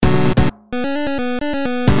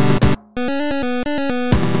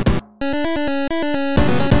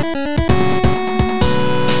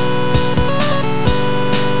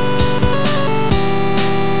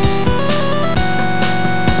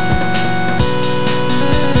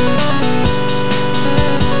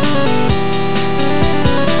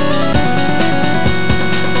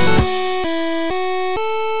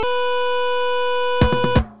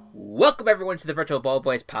everyone, to the Virtual Ball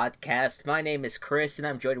Boys podcast. My name is Chris, and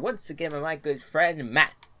I'm joined once again by my good friend,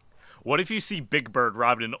 Matt. What if you see Big Bird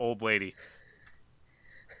robbing an old lady?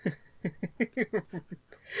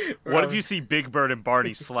 What if you see Big Bird and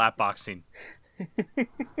Barney slapboxing?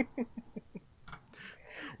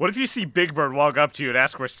 What if you see Big Bird walk up to you and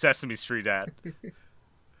ask where Sesame Street at?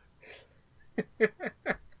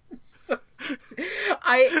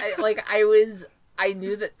 I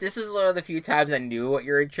knew that this was one of the few times I knew what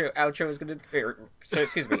your outro was going to be,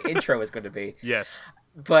 intro was going to be. Yes.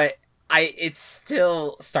 But it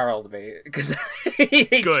still startled me because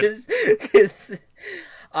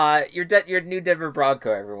your new Denver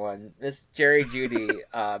Bronco, everyone. Miss Jerry Jeudy,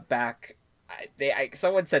 back.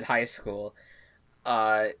 Someone said high school.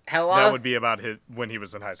 That would be about when he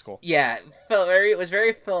was in high school. Yeah, it was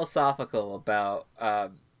very philosophical about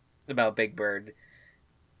Big Bird,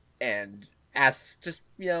 and asked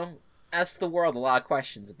the world a lot of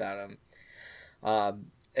questions about him.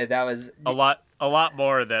 And that was a lot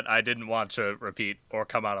more that I didn't want to repeat or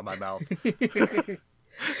come out of my mouth.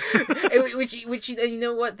 which you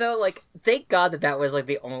know what though, like, thank God that was like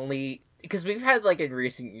the only, because we've had like in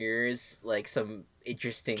recent years like some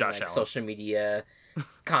interesting social media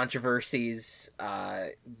controversies,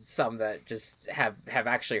 some that just have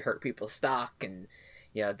actually hurt people's stock, and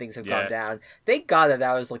things have gone down. Thank God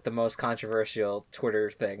that was like the most controversial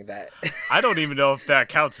Twitter thing that I don't even know if that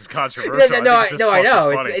counts as controversial. I know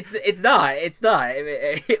it's not.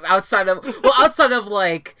 outside of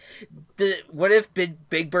like what if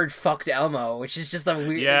Big Bird fucked Elmo, which is just a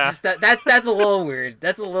weird. Yeah. That's a little weird.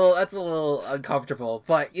 That's a little uncomfortable.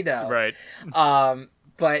 But right.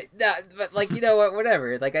 But like, what,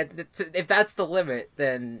 whatever. Like, if that's the limit,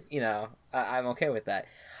 then I'm okay with that.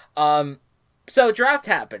 So draft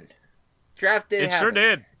happened. It sure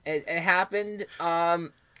did. It happened.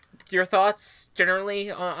 Your thoughts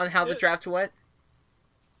generally on how the draft went?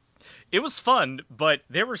 It was fun, but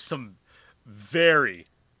there were some very,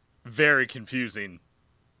 very confusing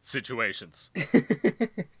situations.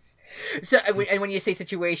 So, and when you say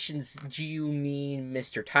situations, do you mean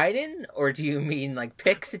Mr. Titan, or do you mean like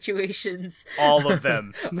pick situations? All of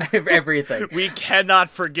them. Everything. We cannot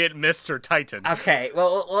forget Mr. Titan. Okay,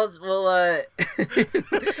 well,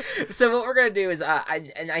 so what we're gonna do is,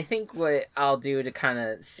 I think what I'll do to kind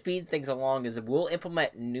of speed things along is we'll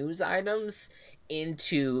implement news items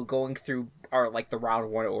into going through our, like, the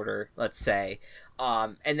round one order, let's say.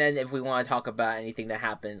 And then if we want to talk about anything that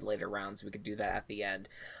happened later rounds, we could do that at the end.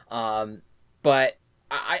 But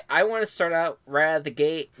I want to start out right out of the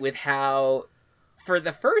gate with how, for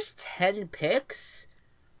the first 10 picks,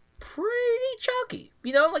 pretty chalky.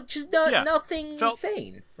 Like, just nothing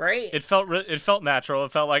insane, right? It felt natural.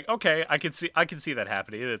 It felt like, okay, I can see that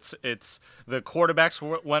happening. It's the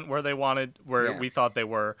quarterbacks went where they wanted, where we thought they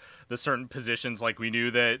were. The certain positions, like, we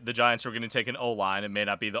knew that the Giants were going to take an O-line. It may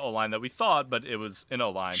not be the O-line that we thought, but it was an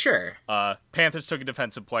O-line. Sure. Panthers took a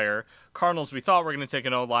defensive player. Cardinals, we thought were going to take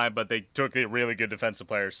an O-line, but they took a really good defensive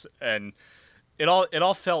players, and it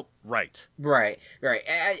all felt right. Right.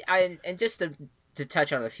 And just to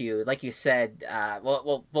touch on a few, like you said,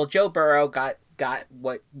 well, Joe Burrow got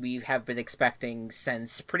what we have been expecting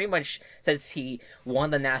since he won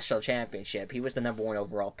the national championship. He was the number one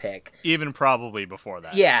overall pick. Even probably before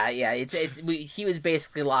that. Yeah. He was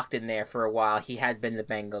basically locked in there for a while. He had been the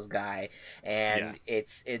Bengals guy, and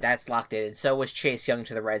that's locked in. And so was Chase Young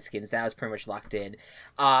to the Redskins. That was pretty much locked in.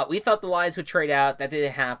 We thought the Lions would trade out. That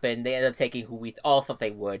didn't happen. They ended up taking who we all thought they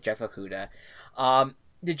would, Jeff Okudah.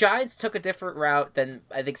 The Giants took a different route than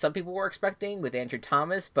I think some people were expecting with Andrew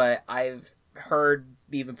Thomas, but I've heard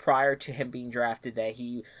even prior to him being drafted that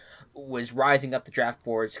he was rising up the draft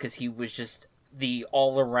boards because he was just the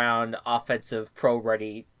all-around offensive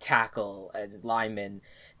pro-ready tackle and lineman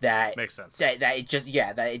that makes sense. It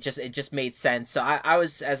just made sense. So I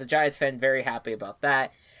was, as a Giants fan, very happy about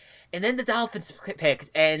that. And then the Dolphins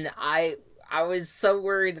picked, and I was so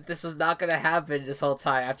worried that this was not going to happen this whole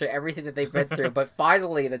time after everything that they've been through. But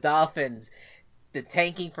finally, the Dolphins, the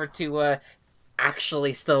tanking for Tua,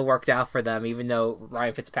 actually still worked out for them, even though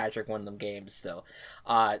Ryan Fitzpatrick won them games still.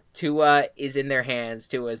 Tua is in their hands.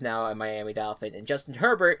 Tua is now a Miami Dolphin. And Justin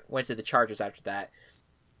Herbert went to the Chargers after that.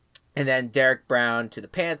 And then Derek Brown to the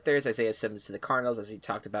Panthers, Isaiah Simmons to the Cardinals, as we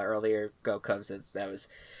talked about earlier. Go Cubs. That was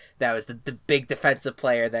the big defensive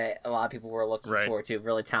player that a lot of people were looking forward to.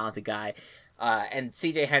 Really talented guy. And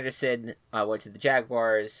C.J. Henderson went to the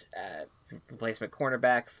Jaguars, replacement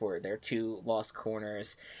cornerback for their two lost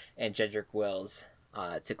corners, and Jedrick Wills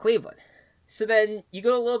to Cleveland. So then you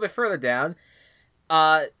go a little bit further down.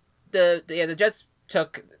 The Jets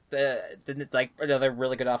took the another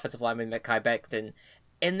really good offensive lineman, Mekhi Becton,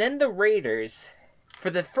 And then the Raiders, for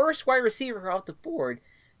the first wide receiver off the board,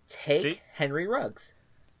 take Henry Ruggs.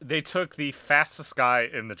 They took the fastest guy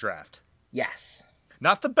in the draft. Yes.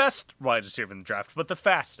 Not the best wide receiver in the draft, but the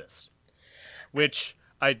fastest. Which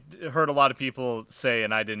I heard a lot of people say,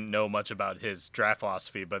 and I didn't know much about his draft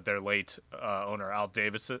philosophy, but their late owner, Al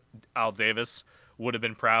Davis, would have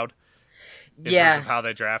been proud in terms of how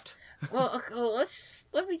they draft. Well,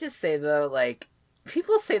 let me just say, though, like,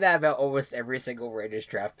 people say that about almost every single Raiders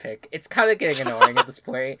draft pick. It's kind of getting annoying at this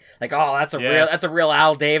point. Like, oh, that's a real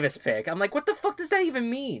Al Davis pick. I'm like, what the fuck does that even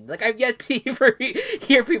mean? Like, I've yet to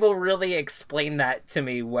hear people really explain that to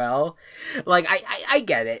me well. Like, I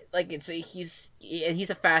get it. Like, he's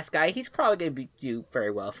a fast guy. He's probably gonna do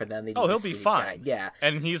very well for them. He'll be fine. Guy. Yeah,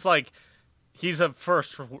 and he's a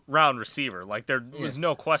first round receiver. Like, there was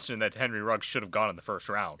no question that Henry Ruggs should have gone in the first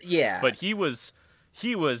round. Yeah, but he was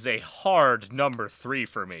a hard number 3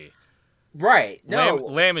 for me. Right. No.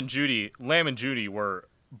 Lamb and Judy were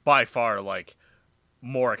by far like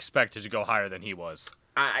more expected to go higher than he was.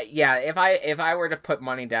 Yeah, if I were to put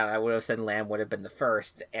money down, I would have said Lamb would have been the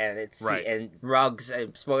first, and and Ruggs.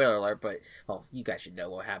 Spoiler alert, but well, you guys should know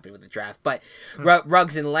what happened with the draft. But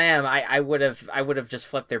Ruggs and Lamb, I would have just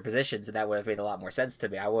flipped their positions, and that would have made a lot more sense to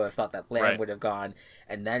me. I would have thought that Lamb would have gone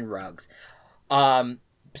and then Ruggs.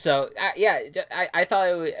 So I thought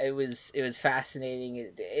it was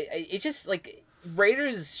fascinating. It just like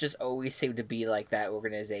Raiders just always seem to be like that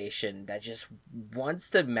organization that just wants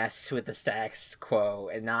to mess with the status quo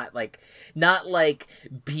and not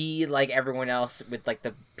be like everyone else with like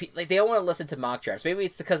they don't want to listen to mock drafts. Maybe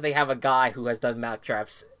it's because they have a guy who has done mock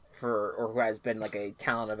drafts or who has been like a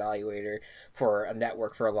talent evaluator for a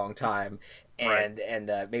network for a long time, and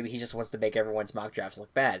maybe he just wants to make everyone's mock drafts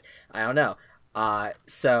look bad. I don't know.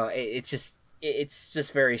 So it's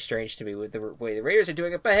just very strange to me with the way the Raiders are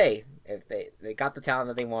doing it. But hey, if they got the talent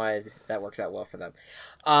that they wanted, that works out well for them.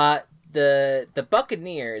 The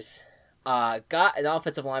Buccaneers got an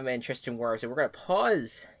offensive lineman in Tristan Wirfs, and we're gonna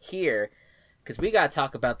pause here because we gotta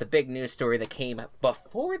talk about the big news story that came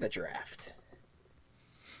before the draft.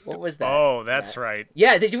 What was that? Oh, that's Matt? right.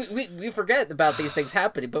 Yeah, we forget about these things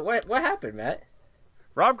happening, but what happened, Matt?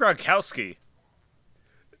 Rob Gronkowski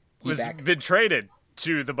been traded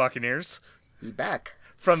to the Buccaneers. He back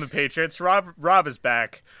from the Patriots. Rob is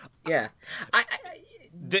back. Yeah,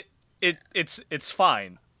 it's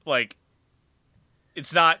fine. Like,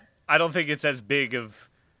 it's not. I don't think it's as big of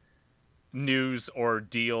news or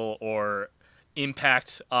deal or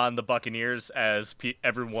impact on the Buccaneers as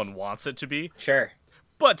everyone wants it to be. Sure,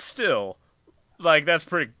 but still, like, that's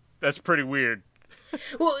pretty weird.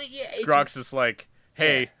 Well, yeah, Gronk's just like,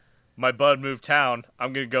 hey. Yeah. My bud moved town.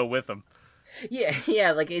 I'm gonna go with him.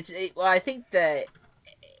 Yeah. Like well, I think that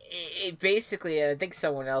it basically. I think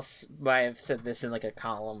someone else might have said this in like a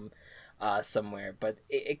column somewhere, but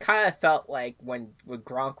it kind of felt like when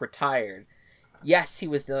Gronk retired. Yes, he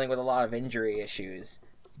was dealing with a lot of injury issues,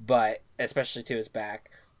 but especially to his back.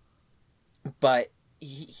 But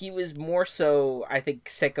he was more so, I think,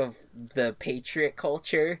 sick of the Patriot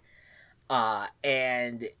culture,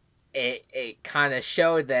 and. It kind of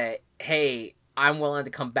showed that, hey, I'm willing to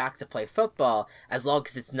come back to play football as long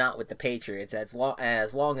as it's not with the Patriots, as long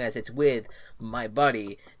as it's with my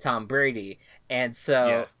buddy Tom Brady. And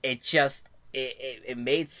so it just it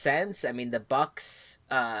made sense. I mean, the Bucks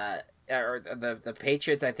or the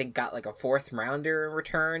Patriots, I think, got like a 4th rounder in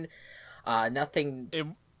return.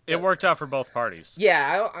 Nothing. It worked out for both parties.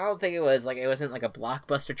 Yeah, I don't think it wasn't like a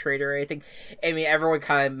blockbuster trade or anything. I mean, everyone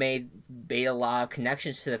kind of made a lot of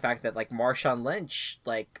connections to the fact that like Marshawn Lynch,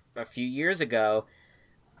 like a few years ago,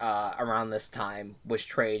 around this time, was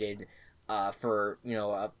traded for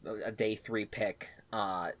a day 3 pick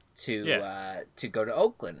to go to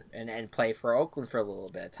Oakland and play for Oakland for a little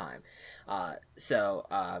bit of time.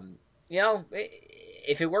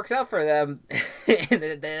 If it works out for them,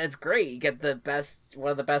 then it's great. You get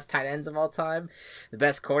one of the best tight ends of all time, the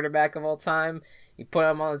best quarterback of all time. You put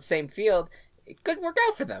them on the same field, it could work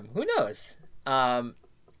out for them. Who knows?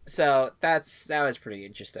 So that was pretty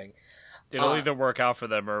interesting. It'll either work out for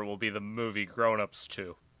them or it will be the movie Grown Ups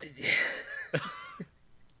 2.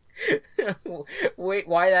 Wait,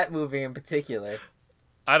 why that movie in particular?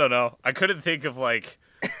 I don't know. I couldn't think of like.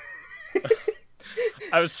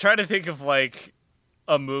 I was trying to think of like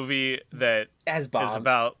a movie that is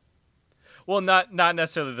about. Well, not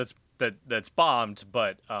necessarily that's bombed,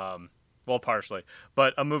 but partially,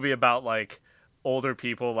 but a movie about like older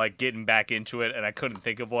people like getting back into it, and I couldn't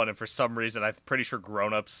think of one, and for some reason I'm pretty sure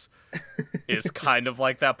Grown Ups is kind of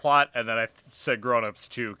like that plot, and then I said Grown Ups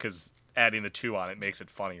 2 because adding the 2 on it makes it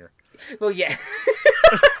funnier. Well, yeah.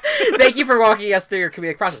 Thank you for walking us through your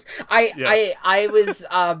comedic process. I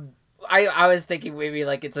was thinking maybe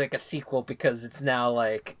like it's like a sequel because it's now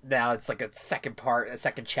it's like a second part, a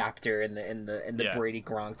second chapter in the Brady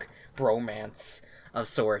Gronk bromance of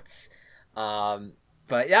sorts.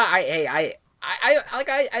 But yeah,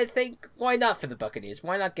 I think why not for the Buccaneers?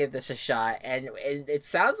 Why not give this a shot? And it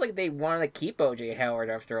sounds like they want to keep OJ Howard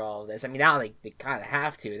after all of this. I mean, now they kind of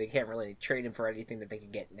have to. They can't really trade him for anything that they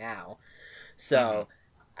can get now. So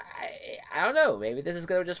I don't know. Maybe this is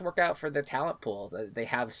going to just work out for their talent pool. They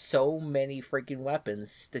have so many freaking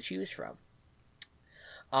weapons to choose from.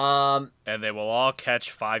 And they will all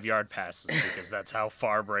catch 5-yard passes because that's how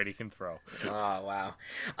far Brady can throw. Oh, wow.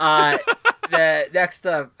 The next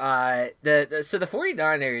up, so the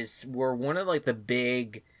 49ers were one of like the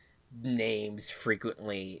big names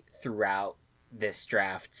frequently throughout this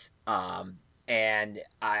draft. And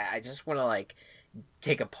I just want to like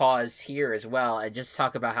take a pause here as well and just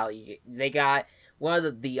talk about how they got one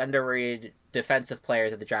of the underrated defensive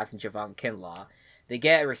players of the draft in Javon Kinlaw. They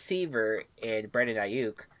get a receiver in Brandon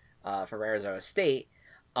Ayuk from Arizona State.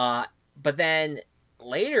 But then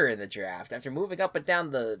later in the draft, after moving up and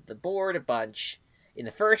down the board a bunch in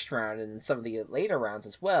the first round and some of the later rounds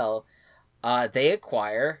as well, they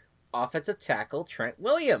acquire offensive tackle Trent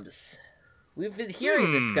Williams. We've been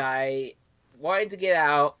hearing this guy wanting to get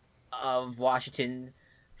out of Washington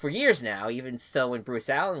for years now, even still when Bruce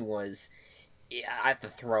Allen was at the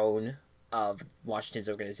throne of Washington's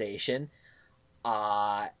organization.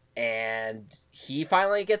 And he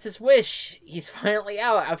finally gets his wish. He's finally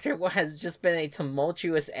out after what has just been a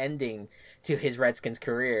tumultuous ending to his Redskins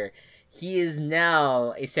career. He is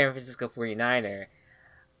now a San Francisco 49er.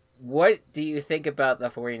 What do you think about the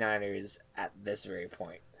 49ers at this very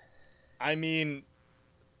point? I mean,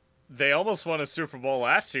 they almost won a Super Bowl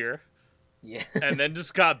last year. Yeah. And then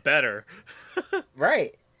just got better.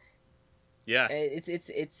 Right. Yeah. It's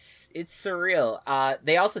surreal.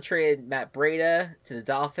 They also traded Matt Breida to the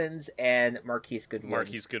Dolphins and Marquise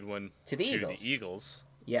Goodwin to the Eagles.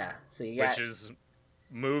 Yeah. So you got, which is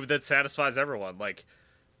a move that satisfies everyone. Like,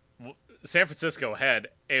 San Francisco had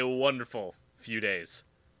a wonderful few days.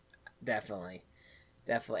 Definitely.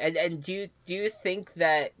 And do you think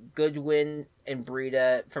that Goodwin and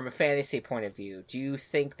Breida, from a fantasy point of view, do you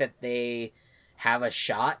think that they have a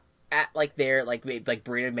shot at like their like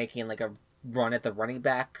Breida making like a run at the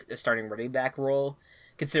starting running back role,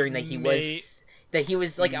 considering that he was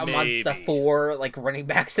like amongst the 4 like running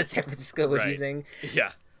backs that San Francisco was using?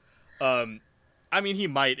 Yeah. I mean, he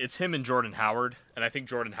might. It's him and Jordan Howard, and I think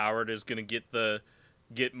Jordan Howard is going to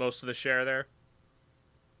get most of the share there.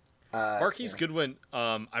 Marquise Goodwin,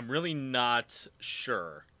 I'm really not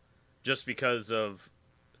sure, just because of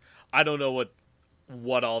I don't know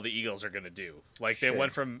what all the Eagles are going to do. Like they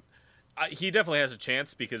went from he definitely has a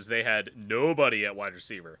chance because they had nobody at wide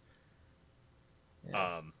receiver.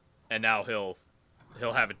 Yeah. And now he'll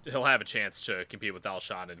have a chance to compete with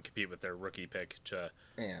Alshon and compete with their rookie pick to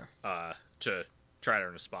try to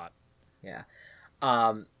earn a spot. Yeah.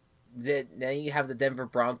 Then you have the Denver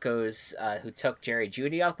Broncos, who took Jerry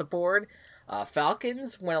Jeudy off the board.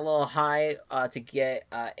 Falcons went a little high to get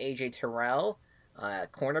AJ Terrell,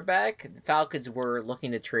 cornerback. The Falcons were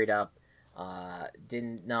looking to trade up.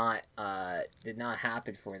 Did not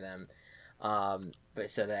happen for them. But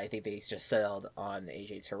so that I think they just settled on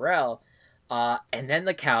AJ Terrell. And then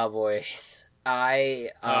the Cowboys.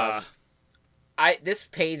 This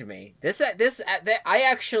pained me. I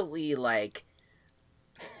actually like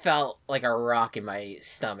felt like a rock in my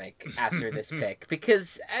stomach after this pick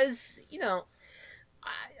because, as you know,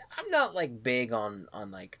 I'm not like big on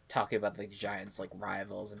like talking about like Giants like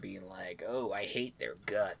rivals and being like, oh, I hate their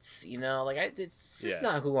guts, you know, like it's just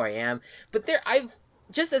not who I am. But I've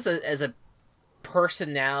just as a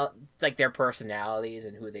personality, like their personalities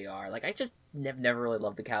and who they are, like I just never really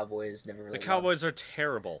loved the Cowboys. The Cowboys are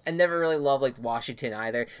terrible. And never really loved like Washington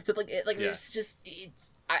either. So there's just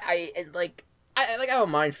I don't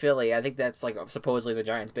mind Philly. I think that's like supposedly the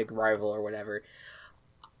Giants' big rival or whatever.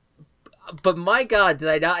 But my God,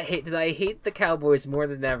 did I hate the Cowboys more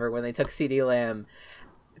than ever when they took CeeDee Lamb,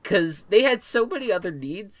 because they had so many other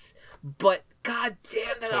needs. But God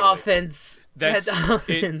damn that offense! That's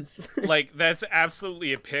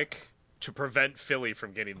absolutely a pick to prevent Philly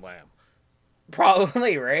from getting Lamb.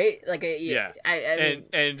 Probably, right? Like, yeah. I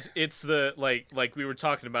mean, it's the like we were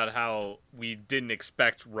talking about how we didn't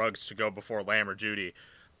expect Ruggs to go before Lamb or Jeudy.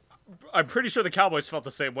 I'm pretty sure the Cowboys felt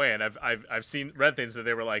the same way, and I've read things that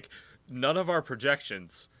they were like, none of our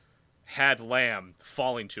projections had Lamb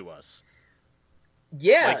falling to us.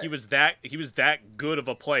 Yeah, like he was that good of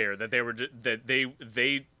a player that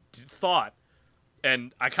they thought,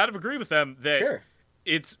 and I kind of agree with them, that sure.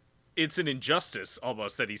 it's an injustice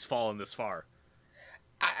almost that he's fallen this far.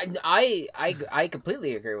 I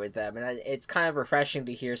completely agree with them, and it's kind of refreshing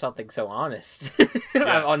to hear something so honest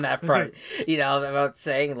on that front. About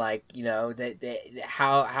saying that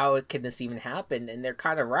how can this even happen? And they're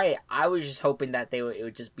kind of right. I was just hoping that it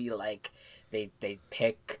would just be like they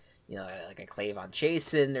pick like a Clavon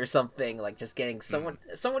Chasen or something, like just getting someone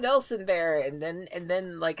else in there, and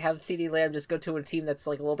then like have CeeDee Lamb just go to a team that's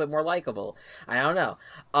like a little bit more likable. I don't know,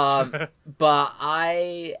 but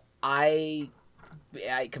I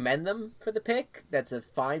commend them for the pick. That's a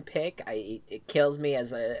fine pick. It kills me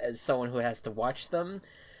as someone who has to watch them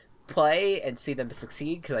play and see them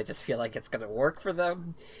succeed, because I just feel like it's going to work for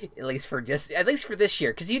them, at least for this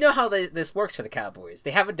year. Because you know how this works for the Cowboys.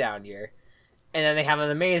 They have a down year, and then they have an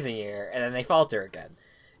amazing year, and then they falter again.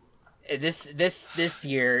 This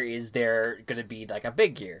year is they're going to be like a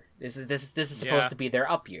big year. This is supposed to be their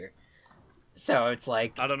up year. So it's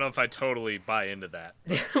like, I don't know if I totally buy into that.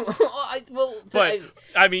 But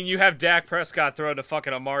I mean, you have Dak Prescott throwing to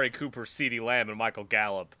fucking Amari Cooper, CeeDee Lamb, and Michael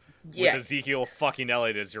Gallup with Ezekiel fucking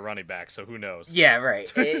Elliott as your running back. So who knows? Yeah,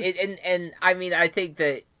 right. and I mean, I think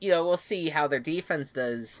that we'll see how their defense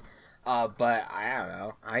does. But I don't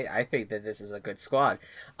know. I think that this is a good squad.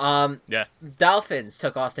 Dolphins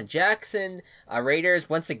took Austin Jackson. Raiders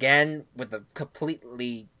once again with a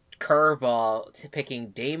completely curveball to picking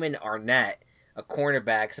Damon Arnett, a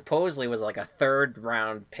cornerback, supposedly was like a 3rd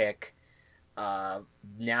round pick,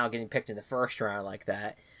 now getting picked in the 1st round like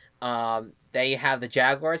that. Then you have the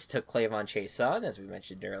Jaguars took Clavon Chasen, as we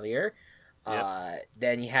mentioned earlier.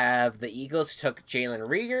 Then you have the Eagles who took Jalen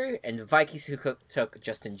Reagor, and the Vikings who took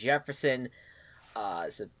Justin Jefferson.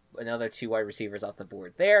 So another 2 wide receivers off the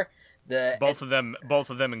board there. Both of them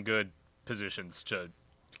in good positions to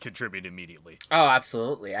contribute immediately. Oh,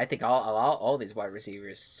 absolutely. I think all these wide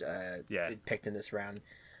receivers picked in this round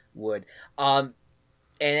would. And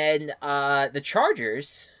then the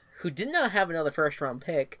Chargers, who did not have another 1st round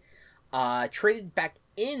pick, traded back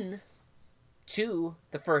in to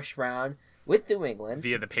the 1st round with New England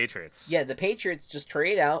via the Patriots. Yeah, the Patriots just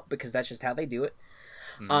trade out because that's just how they do it.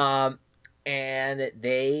 Mm-hmm.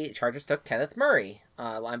 And Chargers took Kenneth Murray,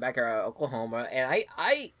 linebacker out of Oklahoma, and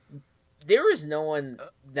I there was no one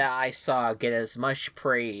that I saw get as much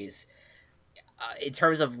praise in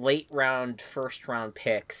terms of late round, 1st round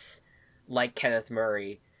picks like Kenneth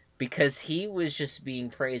Murray, because he was just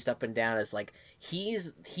being praised up and down as like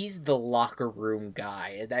he's the locker room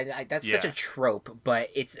guy. That's such a trope, but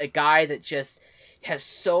it's a guy that just has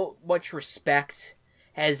so much respect.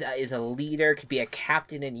 Is a leader, could be a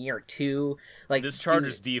captain in year 2. Like this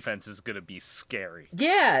Chargers defense is gonna be scary.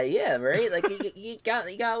 Yeah, right. Like you got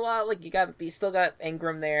a lot. Like you still got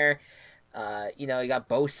Ingram there. You got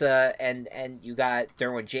Bosa and you got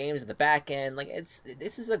Derwin James at the back end. Like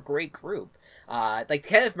this is a great group. Like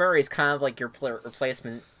Kenneth Murray is kind of like your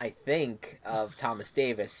replacement, I think, of Thomas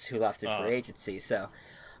Davis, who left in free agency. So,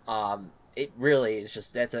 it really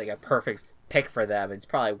is that's like a perfect pick for them. It's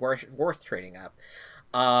probably worth trading up.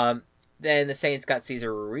 Then the Saints got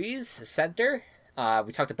Cesar Ruiz, center.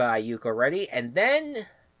 We talked about Ayuk already. And then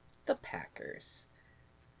the Packers.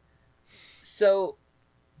 So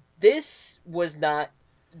this was not...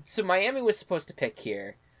 So Miami was supposed to pick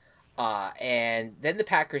here. And then the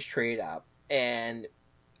Packers trade up. And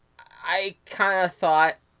I kind of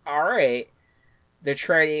thought, all right, they're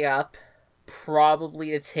trading up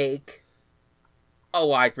probably to take a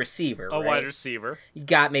wide receiver, right? Wide receiver. You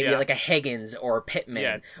got maybe like a Higgins or a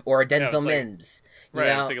Pittman or a Denzel Mims. Right,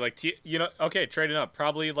 I was thinking like, trading up,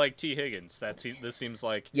 probably like T. Higgins. This seems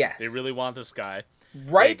like they really want this guy.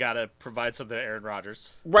 Right. They got to provide something to Aaron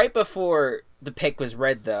Rodgers. Right before the pick was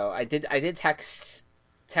read, though, I did text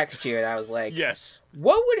you, and I was like, yes.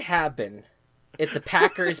 What would happen if the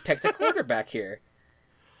Packers picked a quarterback here?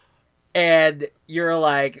 And you're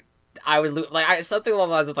like... I would lose, something along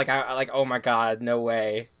the lines of oh my god, no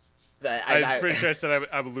way. I'm pretty sure I said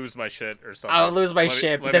I would lose my shit or something. I would lose my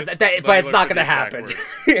shit, but it's not going to happen.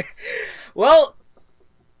 Well,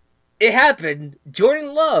 it happened.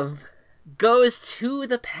 Jordan Love goes to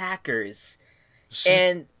the Packers,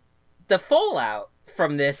 and the fallout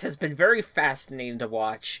from this has been very fascinating to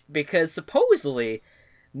watch, because supposedly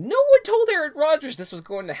no one told Aaron Rodgers this was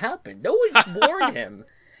going to happen. No one warned him.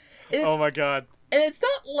 Oh my god. And it's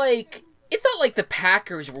not like the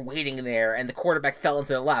Packers were waiting there and the quarterback fell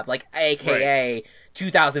into their lap, like AKA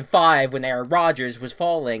 2005 when Aaron Rodgers was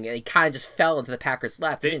falling and he kind of just fell into the Packers'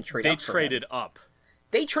 lap. They didn't trade up. They traded up.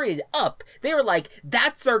 They traded up. They were like,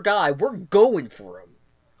 "That's our guy. We're going for him.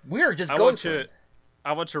 We're just going for him."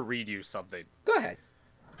 I want to read you something. Go ahead.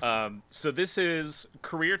 So this is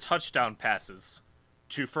career touchdown passes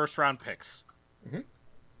to first-round picks. Mm-hmm.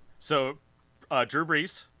 So Drew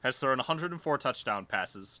Brees has thrown 104 touchdown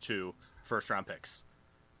passes to first-round picks.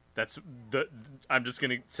 That's I'm just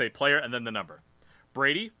going to say player and then the number.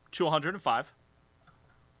 Brady, 105.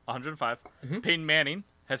 105. Mm-hmm. Peyton Manning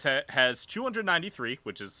has 293,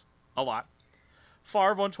 which is a lot. Favre,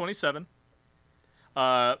 127.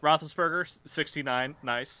 Roethlisberger, 69.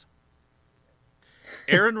 Nice.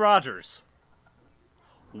 Aaron Rodgers,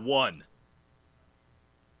 1.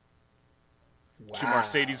 Wow. To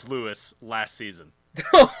Mercedes Lewis last season.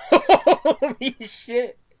 Holy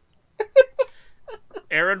shit.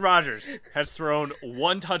 Aaron Rodgers has thrown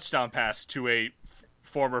 1 touchdown pass to a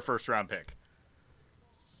former first-round pick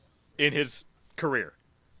in his career.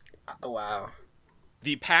 Wow.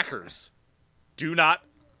 The Packers do not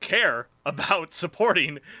care about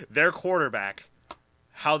supporting their quarterback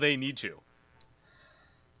how they need to.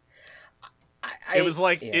 It was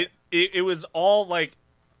like it was all like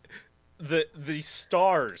the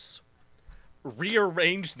stars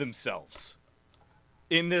rearranged themselves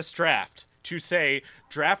in this draft to say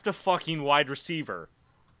draft a fucking wide receiver.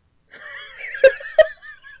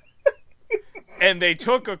 And they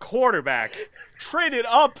took a quarterback, traded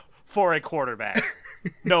up for a quarterback,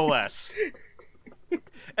 no less. And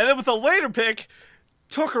then with a later pick,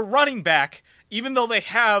 took a running back, even though they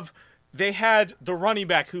had the running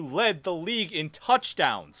back who led the league in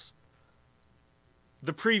touchdowns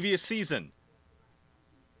the previous season.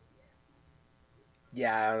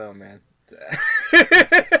 Yeah, I don't know, man.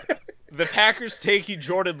 The Packers taking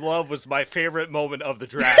Jordan Love was my favorite moment of the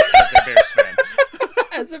draft as a Bears fan.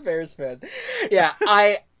 As a Bears fan. Yeah,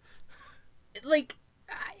 I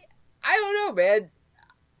don't know, man.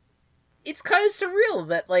 It's kind of surreal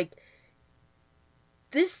that, like,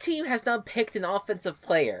 this team has not picked an offensive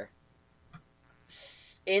player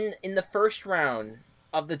in the first round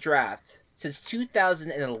of the draft since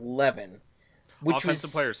 2011. Which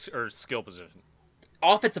offensive players or skill position?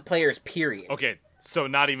 Offensive players, period. Okay, so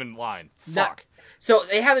not even line. Fuck. So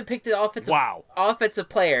they haven't picked an offensive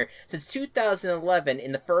player since 2011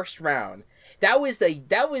 in the first round. That was the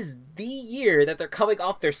year that they're coming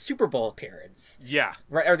off their Super Bowl appearance. Yeah.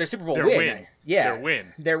 Right, or their Super Bowl win. Yeah.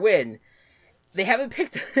 Their win. They haven't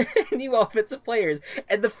picked new offensive players,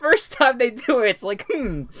 and the first time they do it, it's like,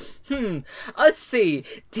 let's see,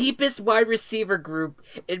 deepest wide receiver group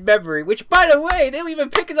in memory, which, by the way, they don't even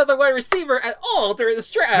pick another wide receiver at all during this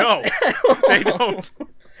draft. No, they don't.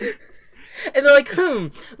 And they're like,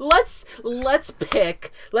 let's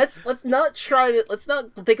pick. Let's not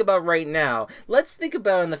think about right now. Let's think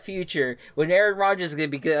about in the future when Aaron Rodgers is going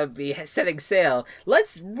to be setting sail.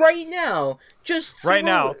 Let's right now,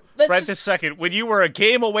 this second, when you were a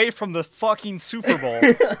game away from the fucking Super Bowl,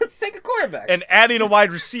 let's take a quarterback. And adding a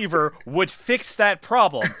wide receiver would fix that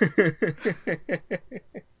problem.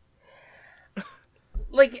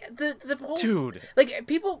 Like the whole dude. Like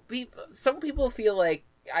some people feel like.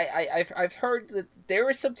 I've heard that there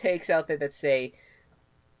were some takes out there that say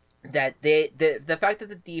that the fact that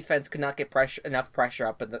the defense could not get enough pressure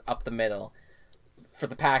up the middle for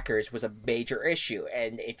the Packers was a major issue,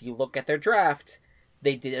 and if you look at their draft,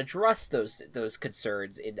 they did address those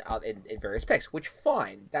concerns in various picks, which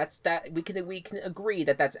fine. We can agree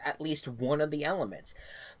that that's at least one of the elements,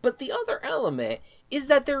 but the other element is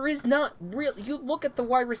that there is not real. You look at the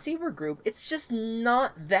wide receiver group; it's just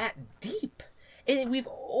not that deep. And we've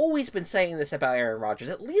always been saying this about Aaron Rodgers,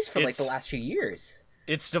 at least for the last few years.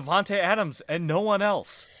 It's Davante Adams and no one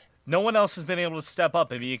else. No one else has been able to step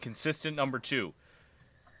up and be a consistent number 2.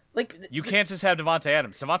 You can't just have Davante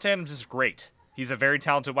Adams. Davante Adams is great. He's a very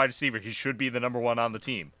talented wide receiver. He should be the number 1 on the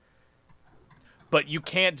team. But you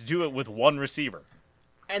can't do it with one receiver.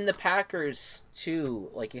 And the Packers, too,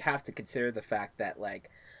 you have to consider the fact that,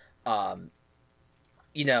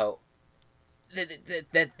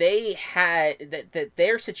 that they had that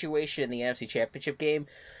their situation in the NFC Championship game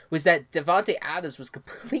was that Davante Adams was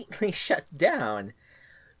completely shut down,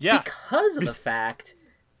 because of the fact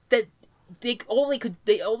that all they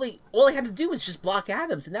had to do was just block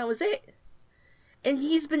Adams, and that was it. And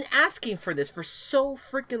he's been asking for this for so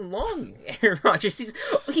freaking long, Aaron Rodgers.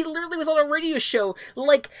 He literally was on a radio show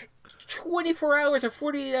 24 hours or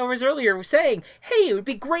 48 hours earlier saying, hey, it would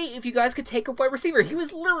be great if you guys could take a wide receiver. He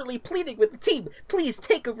was literally pleading with the team, please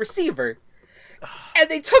take a receiver. And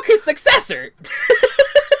they took his successor.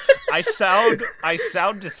 I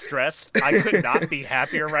sound distressed. I could not be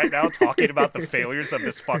happier right now talking about the failures of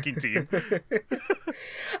this fucking team.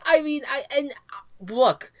 I mean,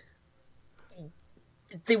 look,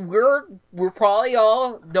 we're probably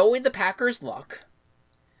all knowing the Packers' luck,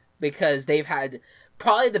 because they've had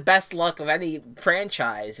probably the best luck of any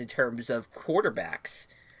franchise in terms of quarterbacks.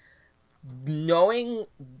 Knowing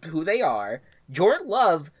who they are, Jordan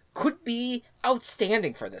Love could be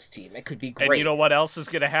outstanding for this team. It could be great. And you know what else is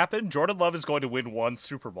going to happen? Jordan Love is going to win 1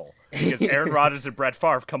 Super Bowl. Because Aaron Rodgers and Brett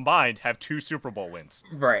Favre combined have 2 Super Bowl wins.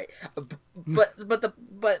 Right. But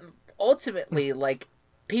ultimately, like,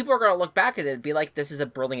 people are going to look back at it and be like, this is a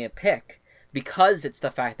brilliant pick. Because it's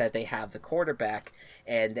the fact that they have the quarterback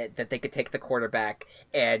and that they could take the quarterback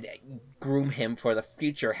and groom him for the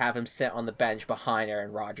future, have him sit on the bench behind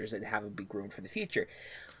Aaron Rodgers and have him be groomed for the future.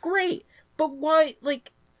 Great. But why,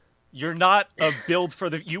 like... You're not a build for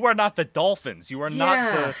the... You are not the Dolphins. You are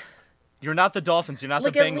not the... You're not the Dolphins. You're not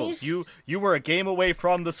the Bengals. Least... You were a game away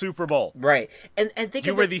from the Super Bowl. Right. And think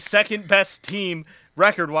you were the second best team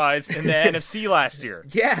record-wise in the NFC last year.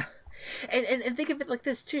 Yeah. And think of it like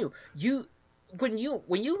this, too. When you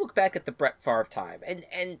look back at the Brett Favre time,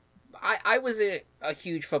 and I was a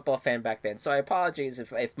huge football fan back then, so I apologize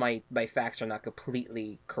if my facts are not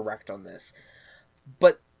completely correct on this.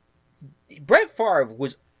 But Brett Favre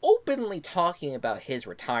was openly talking about his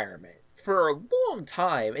retirement for a long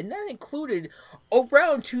time, and that included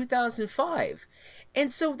around 2005.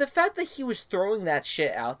 And so the fact that he was throwing that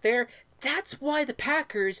shit out there, that's why the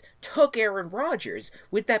Packers took Aaron Rodgers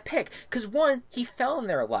with that pick. Because 1, he fell in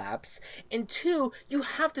their laps, and 2, you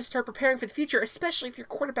have to start preparing for the future, especially if your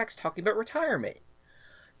quarterback's talking about retirement.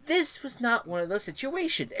 This was not one of those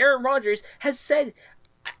situations. Aaron Rodgers has said,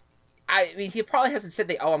 I mean, he probably hasn't said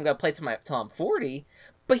that, I'm going to play till I'm 40,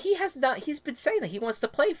 but he's been saying that he wants to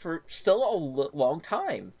play for still a long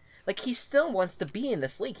time. Like, he still wants to be in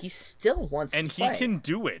this league. He still wants to play. And he can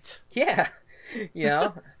do it. Yeah. You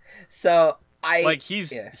know? So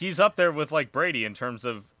he's up there with like Brady in terms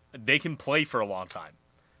of they can play for a long time,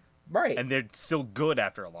 right? And they're still good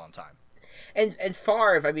after a long time. And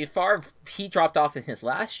Favre, he dropped off in his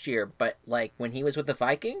last year, but like when he was with the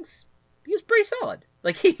Vikings, he was pretty solid.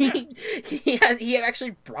 Like he had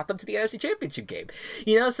actually brought them to the NFC Championship game,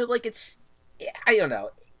 you know. So like I don't know,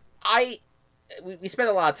 we spent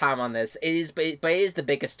a lot of time on this. But it is the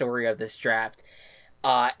biggest story of this draft.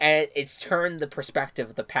 And it's turned the perspective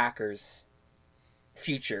of the Packers'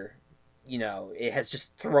 future. You know, it has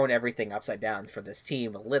just thrown everything upside down for this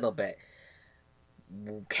team a little bit.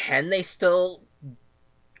 Can they still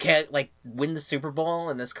win the Super Bowl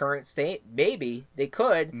in this current state? Maybe they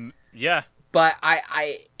could. Yeah. But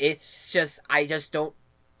I just don't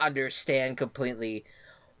understand completely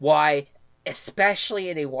why, especially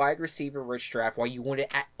in a wide receiver rich draft, why you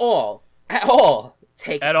wouldn't at all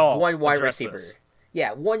take one wide receiver. This.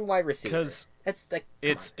 Yeah, one wide receiver. Because that's like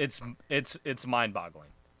it's mind-boggling.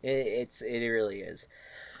 It really is.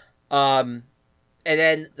 And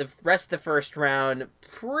then the rest of the first round,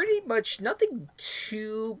 pretty much nothing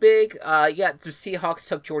too big. The Seahawks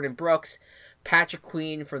took Jordan Brooks, Patrick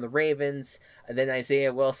Queen from the Ravens, and then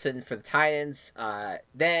Isaiah Wilson for the Titans.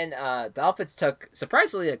 Then Dolphins took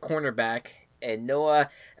surprisingly a cornerback, and Noah.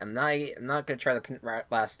 I'm not gonna try the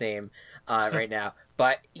last name right now.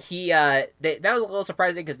 But that was a little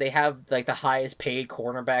surprising because they have like the highest paid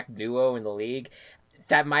cornerback duo in the league.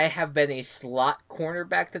 That might have been a slot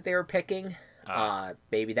cornerback that they were picking.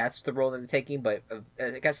 Maybe that's the role that they're taking, but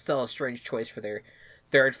I guess still a strange choice for their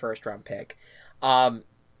third first round pick. Then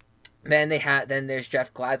there's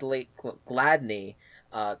Jeff Gladney,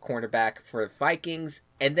 cornerback for the Vikings,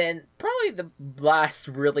 and then probably the last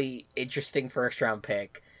really interesting first round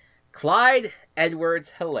pick, Clyde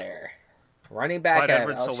Edwards-Helaire. Running back Clyde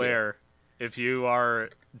Edwards-Helaire, if you are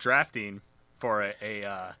drafting for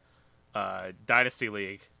a dynasty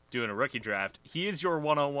league, doing a rookie draft, he is your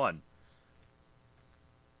 101.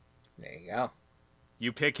 There you go.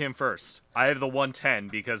 You pick him first. I have the 110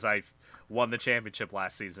 because I won the championship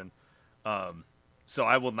last season. So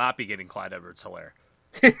I will not be getting Clyde Edwards-Helaire.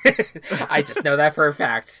 I just know that for a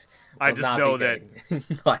fact. I just know that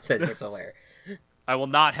Clyde Edwards-Helaire. I will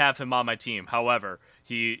not have him on my team. However,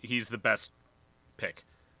 he's the best pick.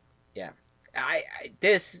 Yeah. I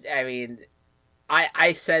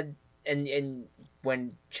said, and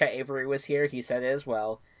when Chet Avery was here, he said it as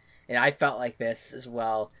well, and I felt like this as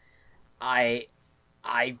well. I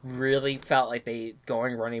really felt like they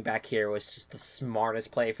going running back here was just the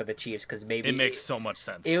smartest play for the Chiefs, because maybe it makes so much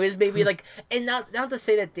sense. It was maybe like, and not to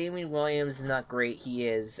say that Damian Williams is not great, he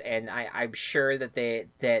is, and I'm sure that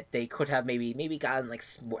they could have maybe gotten like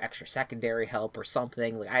more extra secondary help or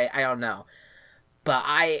something. Like I don't know, but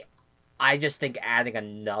I just think adding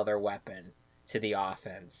another weapon to the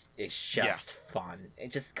offense is just fun.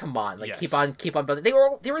 It just, come on, like keep on building. They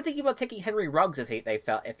were thinking about taking Henry Ruggs if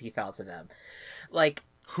he fell to them. Like,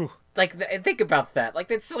 Whew. Like, think about that. Like,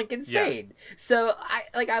 that's like insane. Yeah. So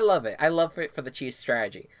I love it. I love it for the Chiefs'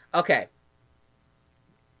 strategy. Okay,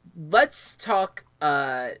 let's talk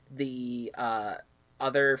the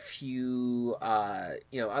other few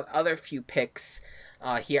other few picks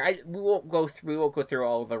here. We won't go through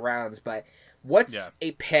all of the rounds, but what's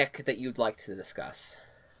a pick that you'd like to discuss?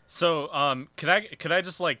 So, could I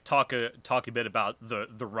just like talk a bit about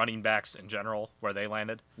the running backs in general, where they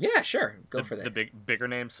landed? Yeah, sure. Go for that. The bigger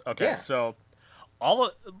names. Okay, yeah. So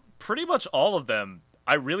pretty much all of them,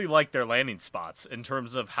 I really like their landing spots in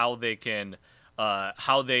terms of how they can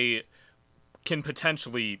potentially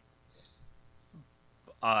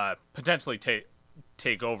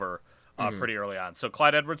take over pretty early on. So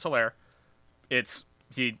Clyde Edwards-Helaire, he's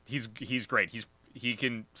great. He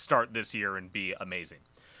can start this year and be amazing.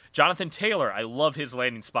 Jonathan Taylor, I love his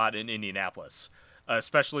landing spot in Indianapolis,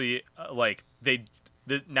 especially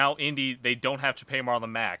now Indy, they don't have to pay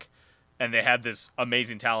Marlon Mack, and they had this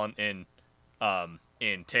amazing talent in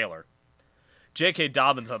Taylor. J.K.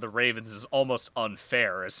 Dobbins on the Ravens is almost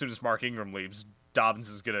unfair. As soon as Mark Ingram leaves, Dobbins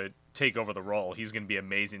is going to take over the role. He's going to be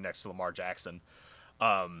amazing next to Lamar Jackson.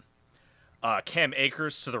 Cam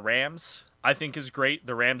Akers to the Rams, I think, is great.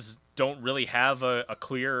 The Rams don't really have a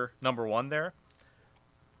clear number one there.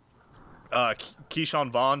 Keyshawn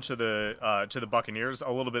Vaughn to the Buccaneers,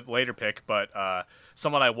 a little bit later pick, but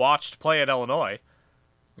someone I watched play at Illinois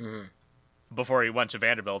before he went to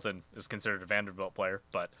Vanderbilt and is considered a Vanderbilt player.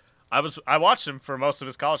 But I watched him for most of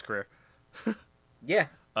his college career. Yeah,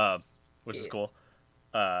 which is cool.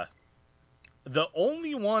 The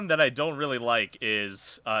only one that I don't really like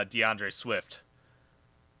is DeAndre Swift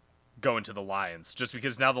going to the Lions, just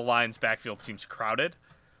because now the Lions' backfield seems crowded.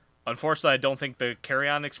 Unfortunately, I don't think the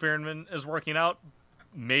Carry-On experiment is working out.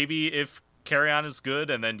 Maybe if Carry-On is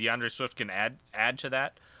good and then DeAndre Swift can add to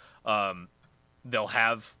that, they'll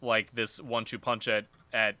have like this 1-2 punch at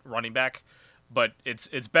running back. But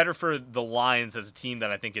it's better for the Lions as a team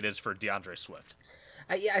than I think it is for DeAndre Swift.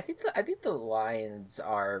 I think the Lions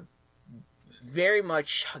are very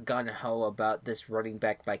much gung-ho about this running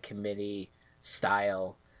back by committee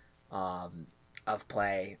style of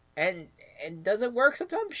play, and does it work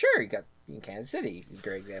sometimes? Sure, you got in Kansas City, is a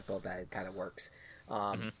great example of that. It kind of works,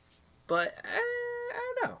 but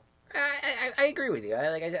I don't know. I agree with you. I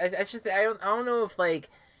don't know if like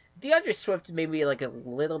DeAndre Swift maybe like a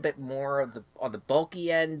little bit more of on the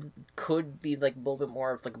bulky end, could be like a little bit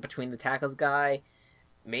more of like a between the tackles guy.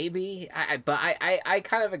 Maybe, but I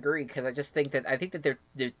kind of agree, because I just think that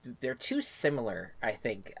they're too similar. I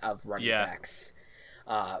think of running backs,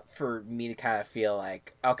 for me to kind of feel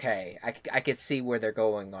like, okay, I could see where they're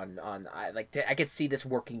going on. I could see this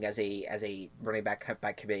working as a running back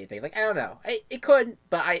by committee thing. Like, I don't know, it could,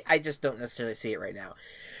 but I just don't necessarily see it right now.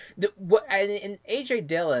 And AJ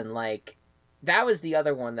Dillon, like, that was the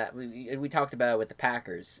other one that we talked about with the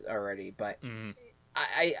Packers already, but.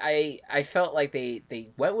 I felt like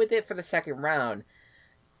they went with it for the second round.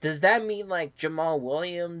 Does that mean like Jamal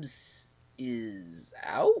Williams is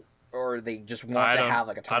out, or they just want to have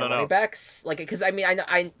like a ton of running backs? Like, because I mean,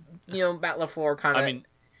 I Matt LaFleur kind of. I mean,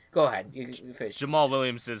 go ahead. You finish. Jamal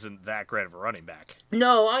Williams isn't that great of a running back.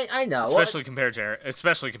 No, I know. Especially compared to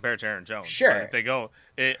Aaron Jones. Sure. Like, if they go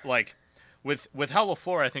like with how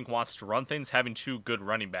LaFleur I think wants to run things, having two good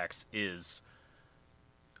running backs is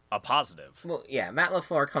a positive. Well, yeah, Matt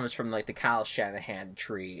LaFleur comes from like the Kyle Shanahan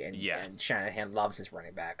tree, and Shanahan loves his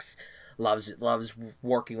running backs, loves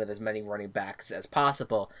working with as many running backs as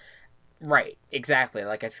possible. Right, exactly.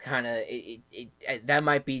 Like, it's kind of that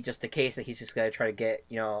might be just the case that he's just gonna try to get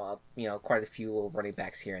quite a few little running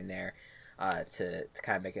backs here and there, to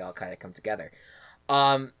kind of make it all kind of come together.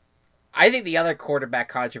 I think the other quarterback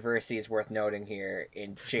controversy is worth noting here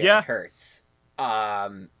in Jalen Hurts.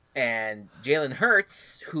 And Jalen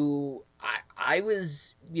Hurts, who I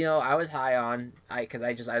was high on,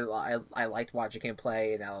 because I liked watching him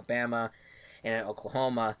play in Alabama and in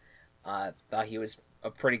Oklahoma. Thought he was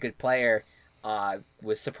a pretty good player.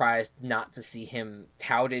 Was surprised not to see him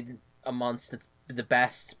touted amongst the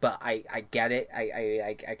best, but I get it.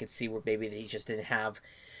 I could see where maybe he just didn't have,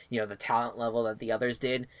 the talent level that the others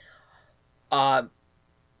did.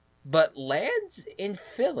 But lands in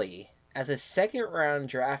Philly as a second-round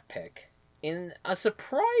draft pick in a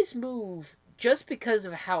surprise move, just because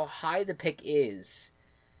of how high the pick is,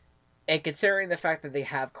 and considering the fact that they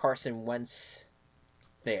have Carson Wentz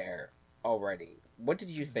there already. What did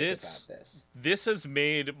you think about this? This has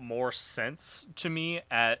made more sense to me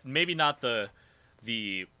at maybe not the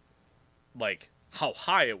like how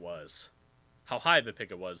high the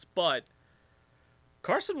pick it was, but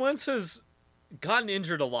Carson Wentz has gotten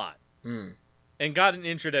injured a lot. and gotten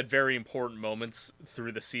injured at very important moments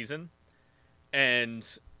through the season. And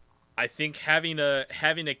I think having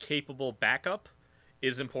a capable backup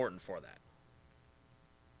is important for that.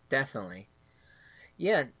 Definitely.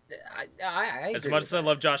 Yeah, I as agree much with as I that.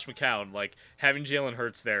 love Josh McCown, like having Jalen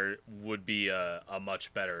Hurts there would be a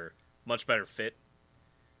much better fit.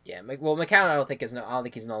 Yeah, well, McCown, I don't think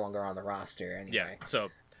he's no longer on the roster anyway. Yeah, so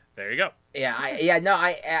there you go. Yeah,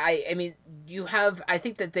 I mean, I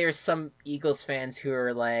think that there's some Eagles fans who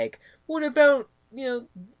are like, what about,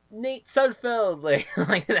 Nate Sudfeld,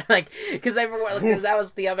 because that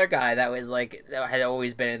was the other guy that was like that had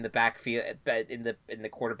always been in the backfield, in the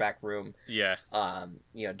quarterback room. Yeah.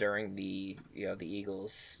 During the the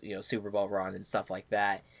Eagles Super Bowl run and stuff like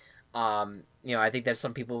that. I think that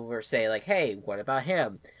some people were saying like, hey, what about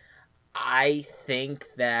him? I think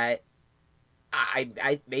that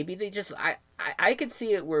I maybe they just I could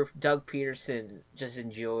see it where Doug Peterson just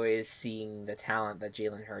enjoys seeing the talent that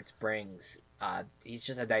Jalen Hurts brings. He's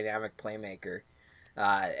just a dynamic playmaker,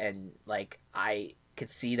 and like I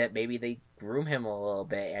could see that maybe they groom him a little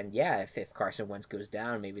bit. And yeah, if Carson Wentz goes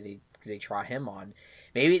down, maybe they try him on.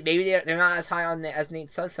 Maybe they're not as high on as Nate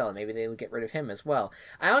Sudfeld. Maybe they would get rid of him as well.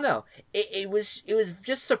 I don't know. It was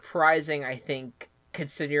just surprising, I think,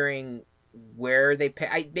 considering where they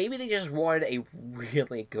pay. Maybe they just wanted a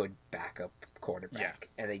really good backup quarterback,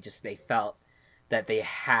 and they felt that they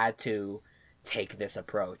had to take this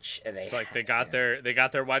approach. And it's like they got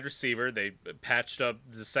their wide receiver. They patched up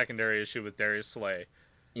the secondary issue with Darius Slay.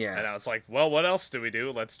 Yeah, and I was like, well, what else do we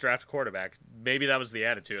do? Let's draft a quarterback. Maybe that was the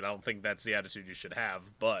attitude. I don't think that's the attitude you should have,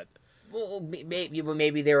 but. Well,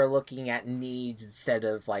 maybe they were looking at needs instead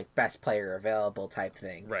of like best player available type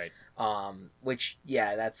thing, right? Which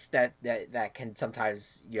that can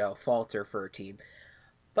sometimes falter for a team,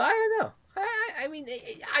 but I don't know. I mean,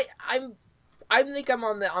 I think I'm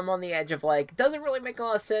on the edge of like, doesn't really make a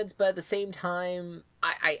lot of sense, but at the same time,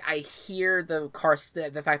 I hear the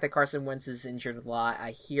fact that Carson Wentz is injured a lot.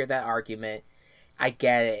 I hear that argument. I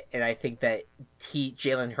get it, and I think that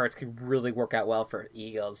Jalen Hurts could really work out well for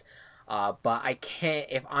Eagles. But I can't.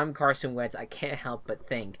 If I'm Carson Wentz, I can't help but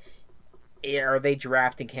think, are they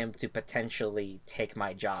drafting him to potentially take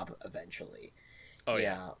my job eventually? Oh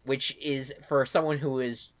yeah. Which is for someone who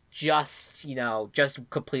is just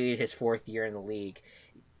completed his 4th year in the league.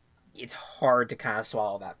 It's hard to kind of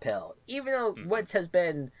swallow that pill, even though Wentz had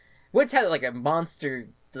like a monster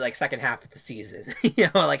like second half of the season.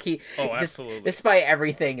 Like he. Absolutely. Despite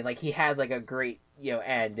everything, like he had like a great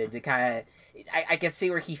end, and to kind of. I can see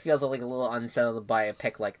where he feels like a little unsettled by a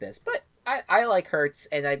pick like this, but I like Hurts,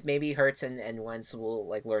 and maybe Hurts and Wentz will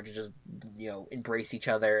like learn to just embrace each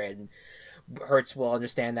other, and Hurts will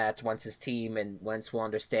understand that it's Wentz's team, and Wentz will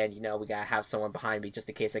understand we gotta have someone behind me just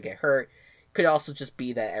in case I get hurt. Could also just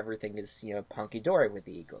be that everything is hunky dory with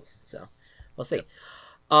the Eagles, so we'll see.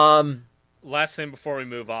 Yep. Last thing before we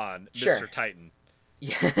move on, sure. Mr. Titan.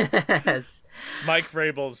 Yes. Mike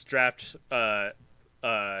Vrabel's draft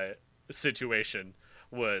situation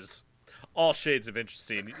was all shades of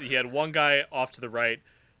interesting. He had one guy off to the right.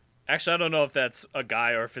 Actually, I don't know if that's a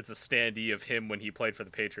guy or if it's a standee of him when he played for the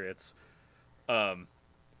Patriots. Because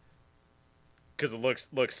it looks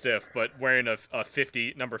stiff, but wearing a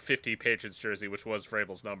number 50 Patriots jersey, which was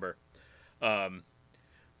Vrabel's number.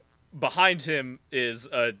 Behind him is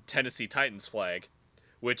a Tennessee Titans flag,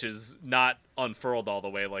 which is not unfurled all the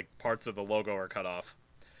way, like parts of the logo are cut off.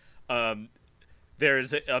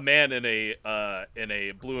 There's a man in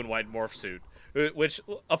a blue and white morph suit, which,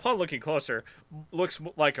 upon looking closer, looks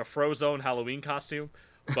like a Frozone Halloween costume.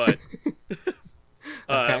 But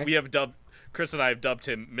okay. Chris and I have dubbed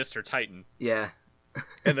him Mr. Titan. Yeah.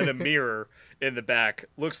 And then a mirror in the back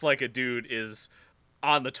looks like a dude is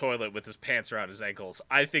on the toilet with his pants around his ankles.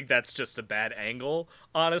 I think that's just a bad angle,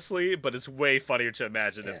 honestly, but it's way funnier to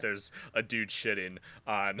imagine if there's a dude shitting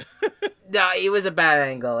on. No, it was a bad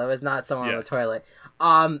angle. It was not someone on the toilet.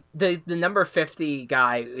 The number 50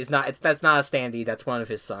 guy that's not a standee. That's one of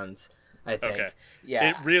his sons, I think. Okay. Yeah.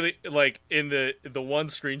 It really, like, in the one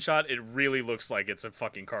screenshot, it really looks like it's a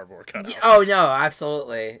fucking cardboard cutout. Oh no,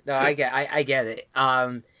 absolutely. No, I get it.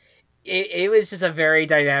 It was just a very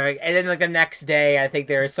dynamic, and then like the next day, I think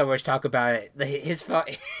there was so much talk about it. His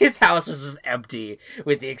house was just empty,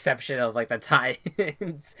 with the exception of like the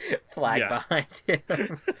Titans flag behind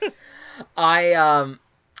him.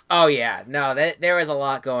 Oh yeah, no, there was a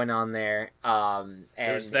lot going on there. And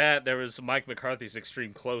there was Mike McCarthy's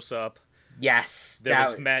extreme close up. Yes, there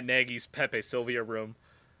was Matt Nagy's Pepe Sylvia room.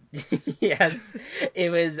 Yes, it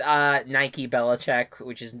was Nike Belichick,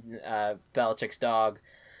 which is Belichick's dog.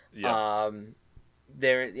 Yeah.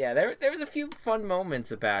 There was a few fun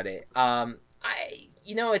moments about it.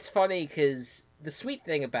 It's funny because the sweet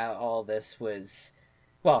thing about all this was,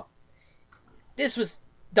 well, this was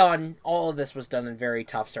done. All of this was done in very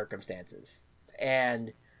tough circumstances,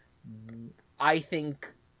 and I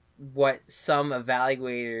think what some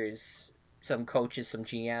evaluators, some coaches, some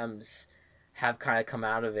GMs have kind of come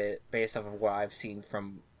out of it based off of what I've seen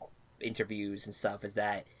from interviews and stuff is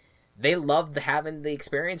that they loved having the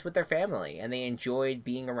experience with their family and they enjoyed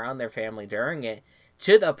being around their family during it,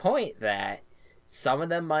 to the point that some of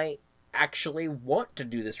them might actually want to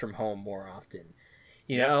do this from home more often.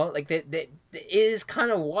 You know, like it is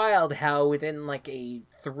kind of wild how within like a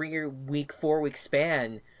 3-week, 4-week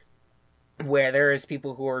span, where there's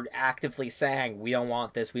people who are actively saying, we don't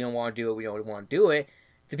want this, we don't want to do it, we don't want to do it,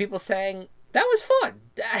 to people saying, that was fun.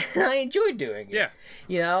 I enjoyed doing it.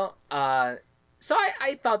 Yeah. So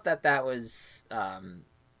I thought that was,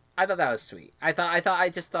 I thought that was sweet. I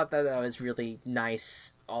just thought that was really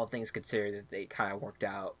nice, all things considered, that they kind of worked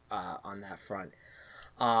out on that front.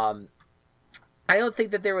 I don't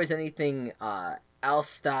think that there was anything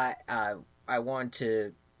else that I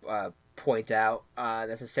wanted to point out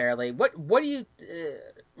necessarily. What do you,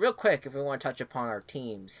 real quick, if we want to touch upon our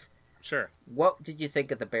teams? Sure. What did you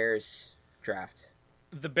think of the Bears draft?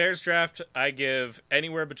 The Bears draft, I give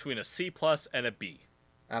anywhere between a C+ and a B.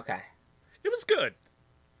 Okay. It was good.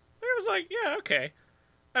 It was like, yeah, okay.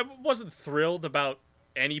 I wasn't thrilled about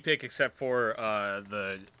any pick except for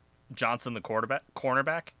the Johnson, the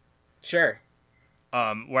cornerback. Sure.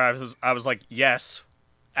 Where I was like, yes,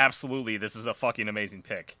 absolutely, this is a fucking amazing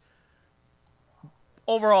pick.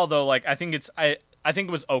 Overall, though, like I think it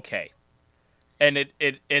was okay, and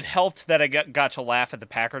it helped that I got to laugh at the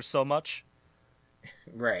Packers so much.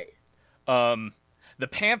 Right. The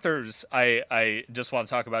Panthers, I just want to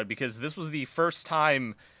talk about it because this was the first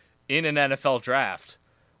time in an NFL draft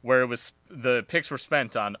where the picks were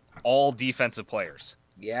spent on all defensive players.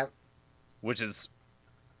 Yeah. Which is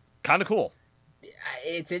kind of cool.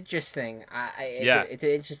 It's interesting. It's an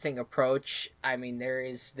interesting approach. I mean, there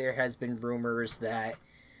has been rumors that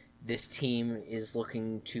this team is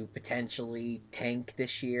looking to potentially tank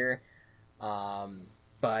this year.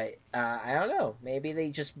 But I don't know. Maybe they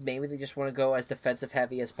just want to go as defensive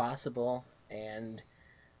heavy as possible and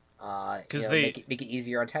make it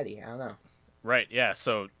easier on Teddy. I don't know. Right. Yeah.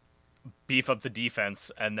 So beef up the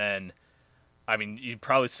defense, and then, I mean, you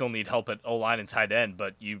probably still need help at O-line and tight end,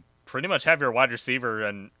 but you pretty much have your wide receiver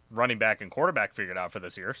and running back and quarterback figured out for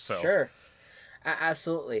this year. So sure,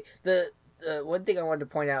 absolutely. The one thing I wanted to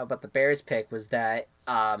point out about the Bears pick was that,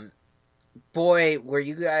 boy, were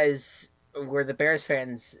the Bears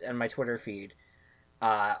fans on my Twitter feed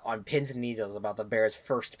on pins and needles about the Bears'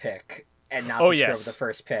 first pick and not the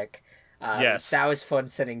first pick. Yes, that was fun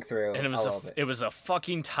sitting through. And it was a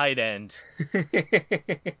fucking tight end.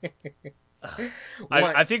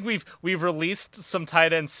 I think we've released some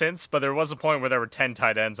tight ends since, but there was a point where there were 10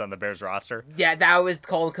 tight ends on the Bears roster. Yeah, that was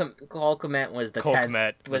Cole Kmet was the 10th. Cole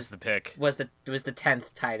Kmet was the pick. Was the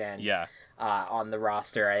 10th tight end. Yeah. On the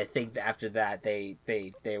roster, I think after that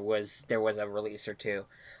there was a release or two.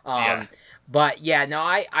 But yeah, no,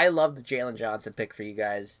 I love the Jalen Johnson pick for you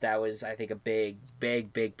guys. That was, I think, a big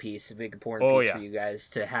piece, a big important piece for you guys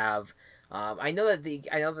to have. I know that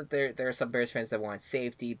there are some Bears fans that want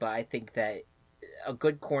safety, but I think that a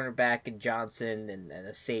good cornerback in Johnson and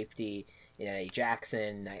a safety in a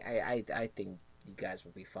Jackson, I think you guys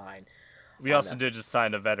will be fine. We also did just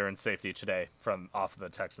sign a veteran safety today from off of the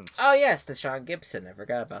Texans. Oh yes, Deshaun Gibson. I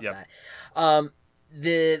forgot about that. For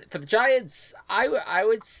the Giants, I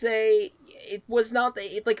would say it was not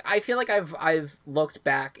I feel like I've looked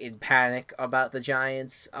back in panic about the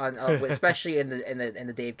Giants on especially in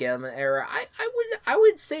the Dave Gettleman era. I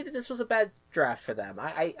would say that this was a bad draft for them.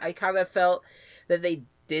 I kind of felt that they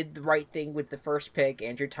did the right thing with the first pick,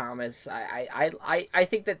 Andrew Thomas. I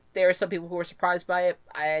think that there are some people who were surprised by it,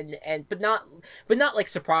 but not like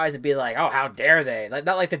surprised and be like, oh, how dare they? Like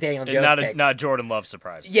not like the Daniel Jones pick. Not Jordan Love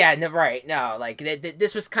surprise. Yeah, no, right. No, like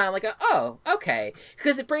this was kind of like okay,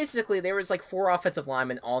 because it basically there was like 4 offensive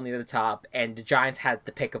linemen all near the top, and the Giants had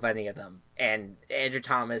the pick of any of them, and Andrew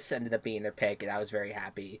Thomas ended up being their pick, and I was very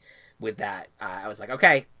happy with that. I was like,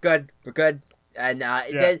 okay, good, we're good. And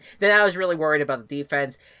then I was really worried about the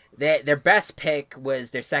defense. Their best pick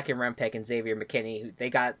was their second round pick in Xavier McKinney. They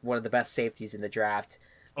got one of the best safeties in the draft.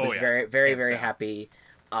 Very, very, very happy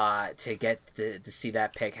to get to see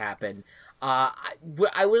that pick happen. I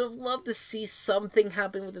would have loved to see something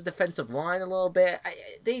happen with the defensive line a little bit.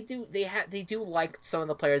 They do like some of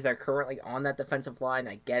the players that are currently on that defensive line.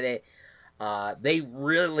 I get it. They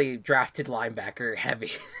really drafted linebacker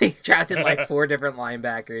heavy. They drafted like 4 different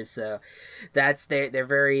linebackers, so they're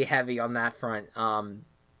very heavy on that front.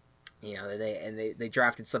 They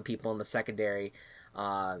drafted some people in the secondary,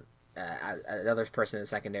 another person in the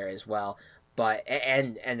secondary as well, but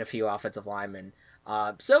and a few offensive linemen.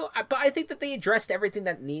 But I think that they addressed everything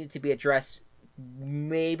that needed to be addressed,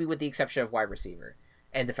 maybe with the exception of wide receiver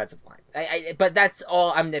and defensive line. But that's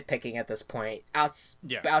all I'm nitpicking at this point. Outside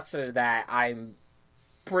of that, I'm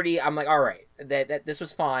like, all right, that this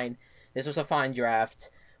was fine. This was a fine draft.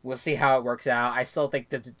 We'll see how it works out. I still think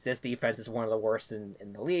that this defense is one of the worst in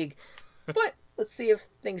the league, but let's see if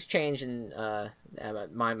things change and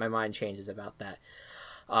my mind changes about that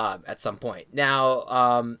at some point.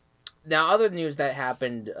 Now, other news that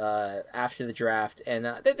happened after the draft, and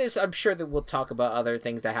I'm sure that we'll talk about other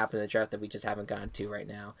things that happened in the draft that we just haven't gotten to right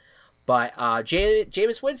now. But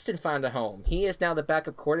Jameis Winston found a home. He is now the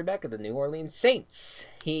backup quarterback of the New Orleans Saints.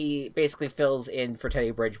 He basically fills in for Teddy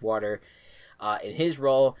Bridgewater in his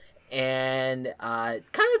role, and kind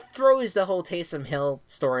of throws the whole Taysom Hill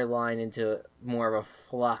storyline into more of a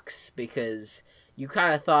flux, because you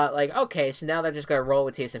kind of thought, like, okay, so now they're just going to roll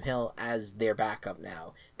with Taysom Hill as their backup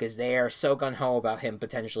now, because they are so gung-ho about him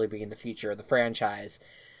potentially being the future of the franchise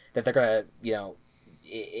that they're going to,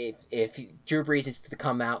 if Drew Brees needs to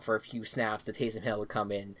come out for a few snaps, that Taysom Hill would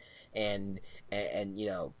come in and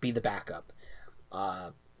be the backup.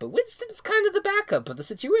 But Winston's kind of the backup of the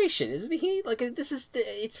situation, isn't he? Like,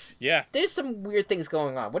 there's some weird things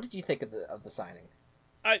going on. What did you think of the signing?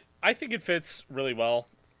 I think it fits really well.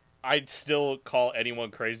 I'd still call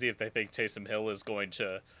anyone crazy if they think Taysom Hill is going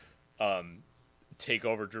to take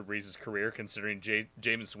over Drew Brees' career, considering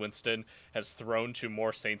Jameis Winston has thrown to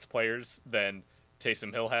more Saints players than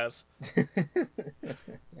Taysom Hill has.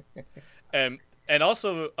 and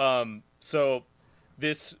also, so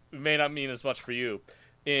this may not mean as much for you.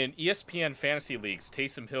 In ESPN fantasy leagues,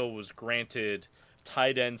 Taysom Hill was granted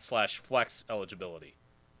tight end / flex eligibility.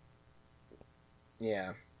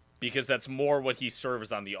 Yeah. Because that's more what he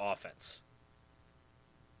serves on the offense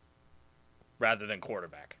rather than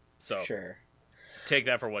quarterback. So sure, take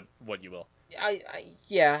that for what you will. We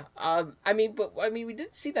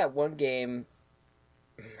did see that one game.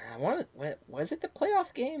 Was it the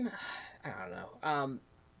playoff game? I don't know.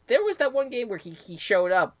 There was that one game where he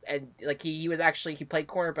showed up, and like he played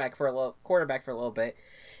quarterback for a little bit,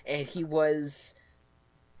 and he was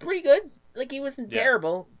pretty good. Like, he wasn't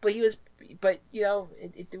terrible, but it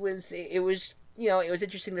was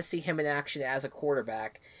interesting to see him in action as a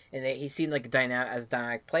quarterback, and he seemed like a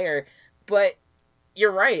dynamic player. But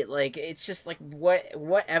you're right, like, it's just like,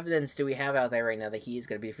 what evidence do we have out there right now that he's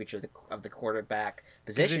going to be the future of the quarterback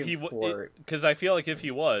position? Because I feel like if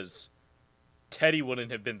he was, Teddy wouldn't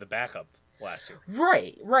have been the backup last year.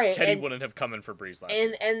 Right. Teddy wouldn't have come in for Brees last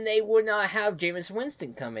year. And they would not have Jameis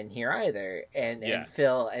Winston come in here either and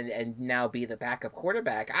fill and now be the backup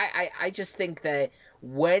quarterback. I just think that,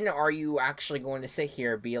 when are you actually going to sit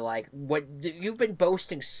here and be like, what you've been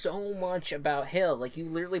boasting so much about Hill, like, you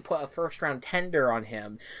literally put a first round tender on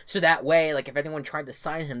him, so that way, like, if anyone tried to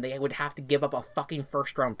sign him, they would have to give up a fucking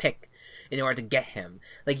first round pick in order to get him.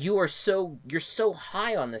 Like, you're so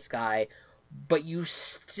high on this guy, but you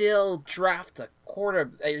still draft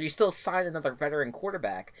you still sign another veteran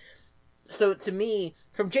quarterback. So to me,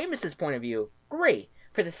 from Jameis's point of view, great.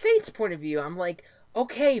 For the Saints' point of view, I'm like,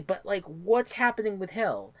 okay, but like, what's happening with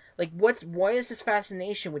Hill? Like, why is this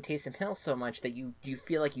fascination with Taysom Hill so much that you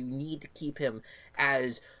feel like you need to keep him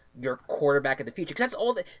as your quarterback of the future? Because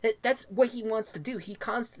that's what he wants to do. He's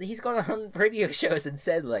gone on radio shows and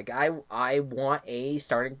said, like, I want a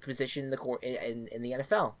starting position in the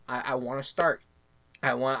NFL. I want to start.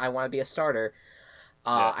 I want to be a starter.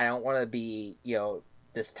 I don't want to be,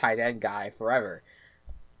 this tight end guy forever.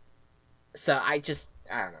 So I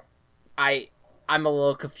don't know. I'm a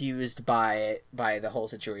little confused by the whole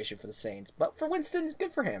situation for the Saints, but for Winston,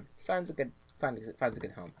 good for him. Finds a good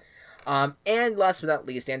home. And last but not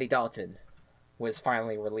least, Andy Dalton was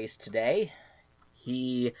finally released today.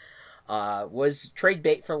 He was trade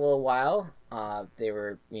bait for a little while. They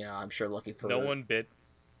were, I'm sure, looking for... No one bid.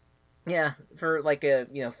 Yeah, for like a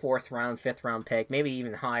 4th round, 5th round pick, maybe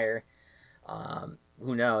even higher.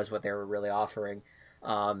 Who knows what they were really offering.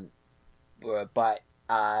 But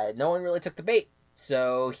no one really took the bait.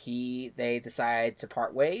 So they decided to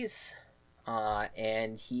part ways.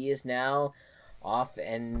 And he is now off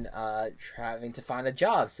and having to find a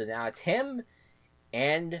job. So now it's him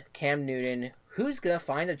and Cam Newton. Who's going to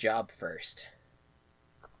find a job first?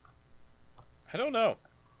 I don't know.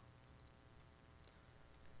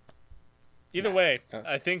 Either way,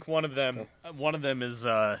 I think one of them is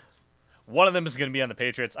One of them is going to be on the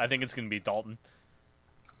Patriots. I think it's going to be Dalton.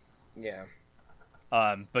 Yeah.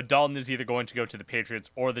 But Dalton is either going to go to the Patriots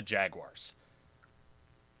or the Jaguars.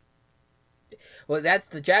 Well, that's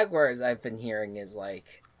the Jaguars I've been hearing is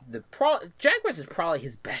like Jaguars is probably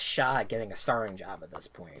his best shot at getting a starting job at this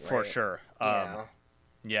point. Right? For sure. Yeah.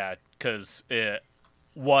 Yeah, because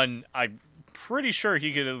one, I'm pretty sure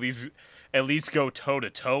he could at least go toe to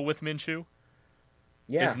toe with Minshew.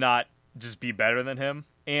 Yeah. If not, just be better than him.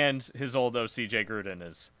 And his old OC Jay Gruden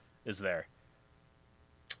is there.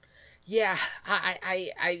 Yeah,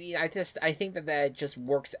 I think that just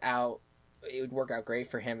works out. It would work out great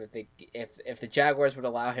for him if the Jaguars would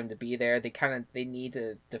allow him to be there. They need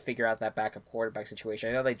to figure out that backup quarterback situation.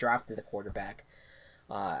 I know they drafted the quarterback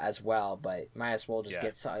as well, but might as well just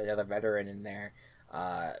get another veteran in there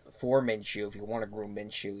for Minshew if you want to groom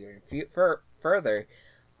Minshew further.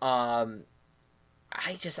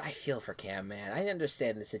 I feel for Cam, man. I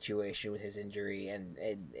understand the situation with his injury and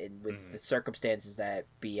with the circumstances that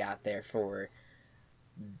be out there for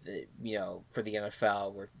the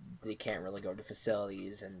NFL where they can't really go to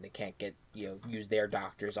facilities and they can't get use their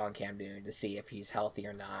doctors on Cam Newton to see if he's healthy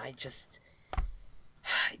or not.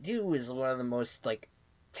 Dude is one of the most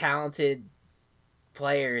talented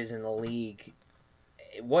players in the league.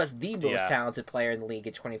 It was the most talented player in the league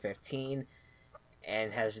in 2015.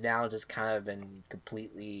 And has now just kind of been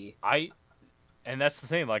completely... And that's the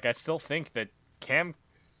thing. I still think that Cam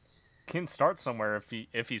can start somewhere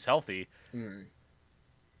if he's healthy. Mm.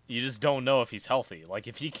 You just don't know if he's healthy.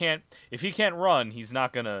 If he can't run, he's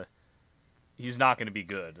not gonna be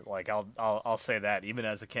good. I'll say that even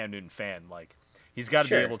as a Cam Newton fan. He's got to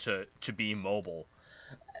be able to be mobile.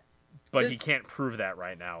 But he can't prove that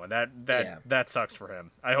right now, and that sucks for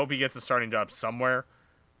him. I hope he gets a starting job somewhere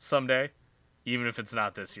someday. Even if it's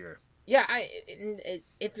not this year. Yeah,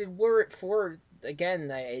 if it weren't for,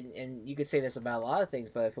 again, and you could say this about a lot of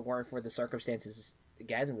things, but if it weren't for the circumstances,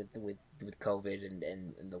 again, with COVID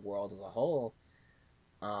and the world as a whole,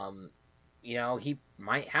 he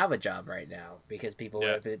might have a job right now because people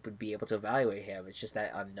would be able to evaluate him. It's just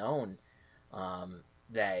that unknown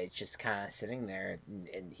that it's just kind of sitting there,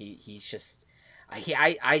 and he's just...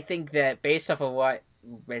 I think that based off of what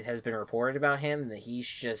has been reported about him, that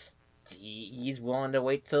he's willing to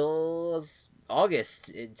wait till August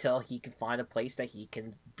until he can find a place that he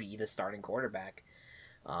can be the starting quarterback.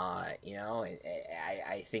 I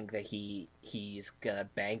think that he's gonna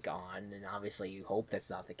bank on, and obviously you hope that's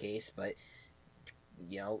not the case, but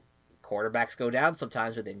quarterbacks go down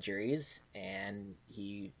sometimes with injuries, and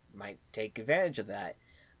he might take advantage of that.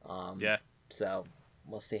 So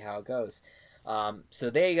we'll see how it goes. So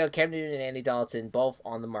there you go, Cam Newton and Andy Dalton both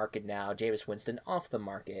on the market now. Jameis Winston off the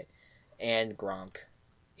market. And Gronk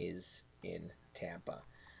is in Tampa.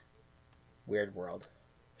 Weird world.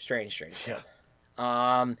 Strange world.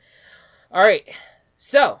 All right.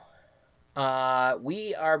 So,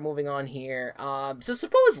 we are moving on here. So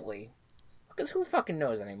supposedly, because who fucking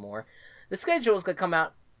knows anymore, the schedule is going to come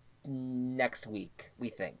out next week, we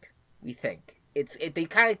think. They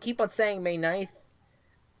kind of keep on saying May 9th,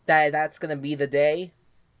 that's going to be the day.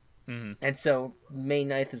 Mm-hmm. And so, May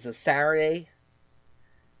 9th is a Saturday.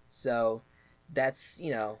 So, that's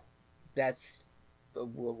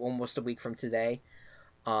almost a week from today.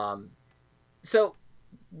 So,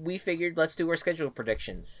 we figured let's do our schedule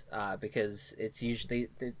predictions, because it's usually,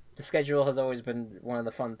 the schedule has always been one of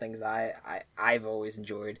the fun things I've always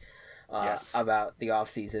enjoyed about the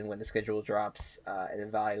off-season when the schedule drops, and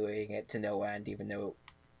evaluating it to no end, even though it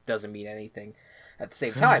doesn't mean anything at the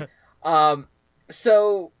same time.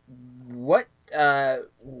 So, what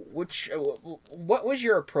was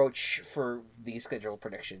your approach for these schedule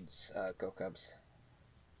predictions, Go Cubs?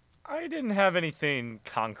 I didn't have anything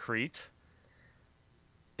concrete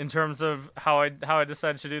in terms of how I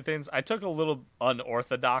decided to do things. I took a little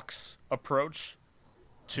unorthodox approach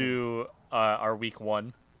to our week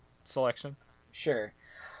 1 selection. Sure.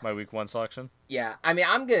 My week 1 selection. Yeah, I mean,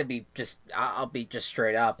 I'll be just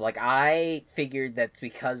straight up. I figured that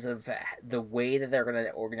because of the way that they're going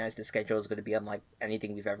to organize the schedule is going to be unlike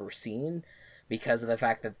anything we've ever seen, because of the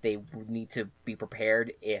fact that they need to be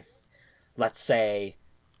prepared if, let's say,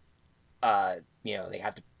 they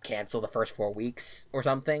have to cancel the first 4 weeks or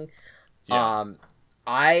something. Yeah.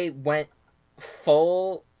 I went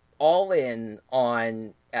all in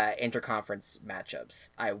on interconference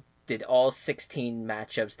matchups. I did all 16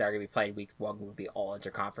 matchups that are going to be played week 1 would be all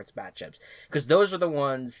interconference matchups. Because those are the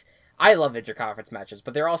ones... I love interconference matchups,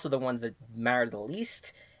 but they're also the ones that matter the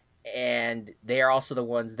least, and they are also the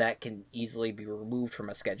ones that can easily be removed from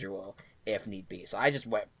a schedule if need be. So I just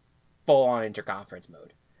went full-on interconference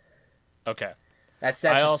mode. Okay. That's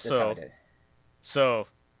that's how I did it. So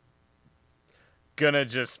gonna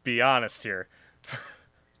just be honest here.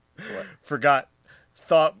 What? Forgot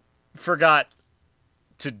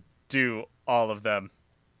to do all of them.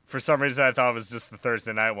 For some reason, I thought it was just the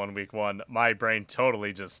Thursday night one, week 1. My brain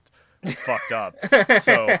totally just fucked up.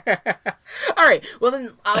 So, all right. Well,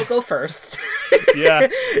 then I'll go first. yeah,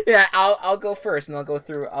 yeah. I'll go first, and I'll go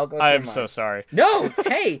through. I am so sorry. No,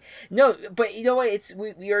 hey, no. But you know what? It's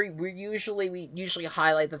we usually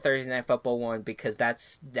highlight the Thursday Night Football one because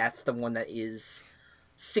that's the one that is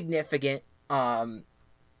significant.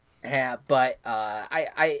 Yeah, but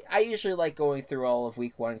I usually like going through all of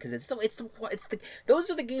week 1 because it's the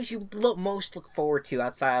those are the games you most look forward to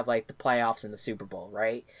outside of like the playoffs and the Super Bowl,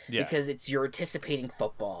 right? Yeah. Because you're anticipating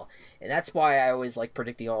football, and that's why I always like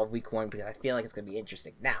predicting all of week 1 because I feel like it's gonna be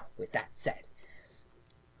interesting. Now, with that said,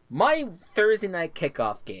 my Thursday night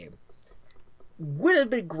kickoff game would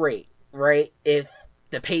have been great, right? If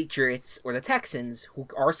the Patriots or the Texans, who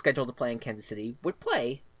are scheduled to play in Kansas City, would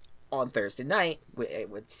play on Thursday night with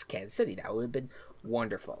Kansas City. That would have been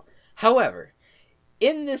wonderful. However,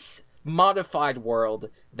 in this modified world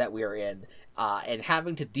that we are in, and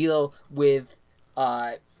having to deal with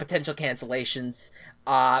potential cancellations,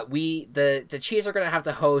 the Chiefs are going to have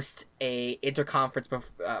to host a interconference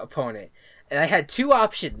opponent, and I had 2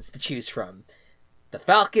 options to choose from: the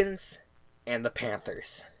Falcons and the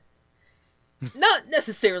Panthers. Not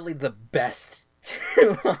necessarily the best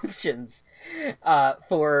 2 options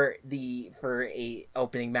for a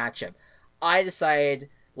opening matchup. I decided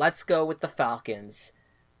let's go with the Falcons,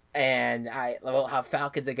 and I will have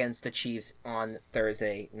Falcons against the Chiefs on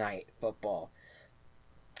Thursday night football.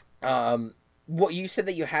 What you said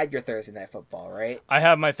that you had your Thursday night football, right? I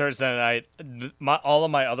have my Thursday night. All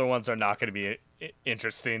of my other ones are not going to be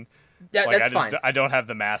interesting. That's fine. I don't have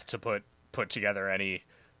the math to put together any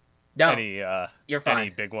you're fine. any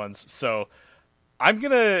big ones. So I'm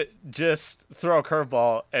going to just throw a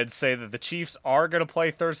curveball and say that the Chiefs are going to play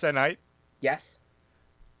Thursday night. Yes.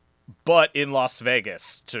 But in Las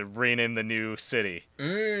Vegas to rein in the new city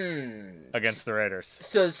against the Raiders.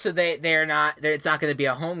 So they're not. It's not going to be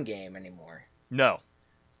a home game anymore. No.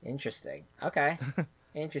 Interesting. Okay.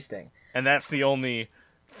 Interesting. And that's the only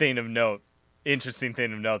interesting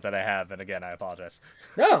thing of note that I have. And again, I apologize.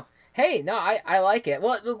 No. Hey, no, I like it.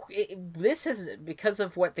 Well, this is because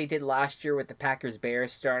of what they did last year with the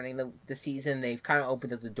Packers-Bears starting the season. They've kind of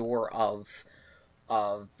opened up the door of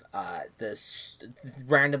this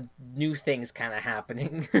random new things kind of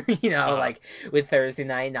happening. Like with Thursday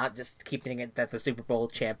night, not just keeping it that the Super Bowl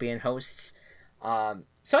champion hosts.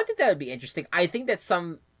 So I think that would be interesting. I think that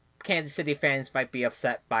some Kansas City fans might be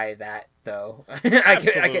upset by that, though.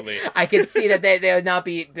 Absolutely. I can see that they would not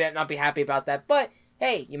be happy about that, but.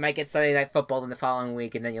 Hey, you might get Sunday Night Football in the following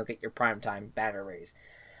week, and then you'll get your primetime batter raise.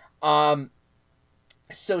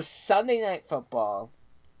 So Sunday Night Football,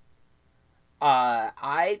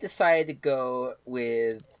 I decided to go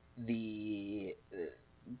with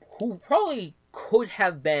who probably could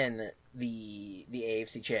have been the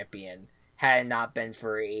AFC champion had it not been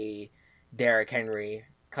for a Derrick Henry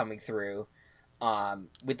coming through,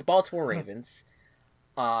 with the Baltimore Ravens,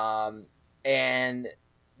 and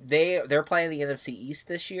they're playing the NFC East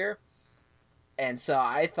this year, and so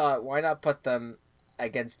I thought, why not put them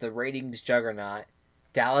against the ratings juggernaut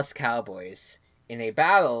Dallas Cowboys in a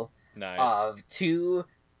battle of 2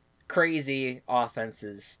 crazy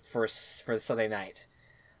offenses for Sunday night.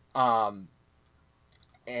 And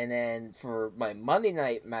then for my Monday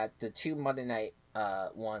night the 2 Monday night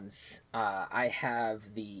ones, I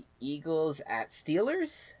have the Eagles at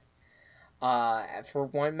Steelers for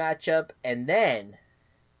one matchup, and then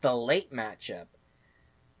the late matchup,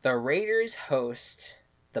 the Raiders host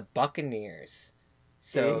the Buccaneers.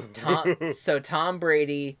 So Tom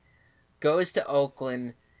Brady goes to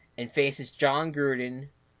Oakland and faces John Gruden,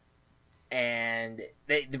 and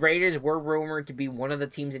the Raiders were rumored to be one of the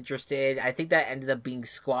teams interested. I think that ended up being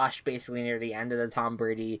squashed basically near the end of the Tom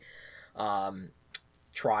Brady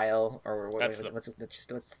trial, or what's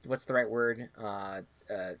the right word?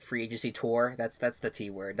 Free agency tour. That's the T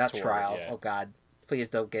word, not tour, trial. Yeah. Oh God. Please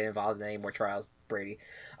don't get involved in any more trials, Brady.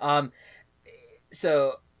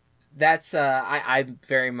 So that's I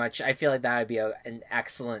very much, I feel like that would be an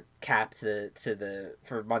excellent cap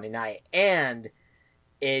for Monday night, and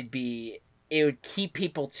it would keep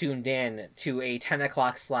people tuned in to a 10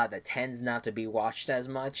 o'clock slot that tends not to be watched as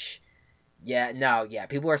much.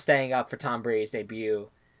 People are staying up for Tom Brady's debut,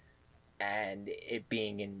 and it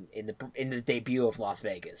being in the debut of Las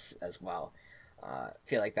Vegas as well.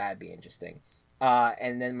 Feel like that'd be interesting.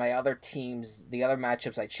 And then my other teams, the other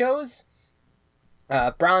matchups I chose,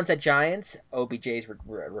 Browns at Giants, OBJ's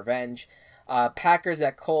revenge. Packers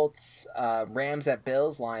at Colts, Rams at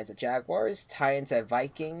Bills, Lions at Jaguars, Titans at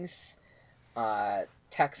Vikings,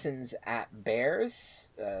 Texans at Bears,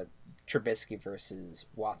 Trubisky versus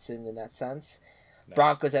Watson in that sense. Nice.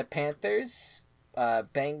 Broncos at Panthers,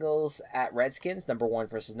 Bengals at Redskins, number 1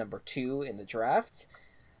 versus number 2 in the draft.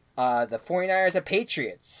 The 49ers at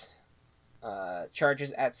Patriots,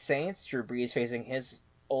 Chargers at Saints, Drew Brees facing his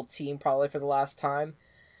old team probably for the last time.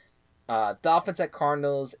 Dolphins at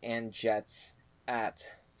Cardinals, and Jets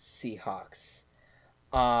at Seahawks.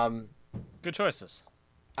 Good choices.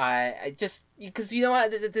 I just, because you know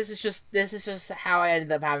what, this is just how I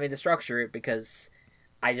ended up having to structure it, because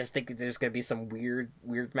I just think there's going to be some weird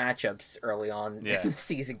matchups early on in the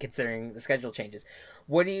season considering the schedule changes.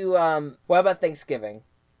 What about Thanksgiving?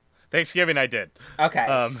 Thanksgiving I did.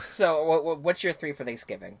 Okay, so what's your 3 for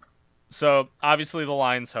Thanksgiving? So obviously the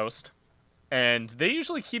Lions host. And they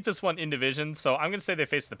usually keep this one in division, so I'm going to say they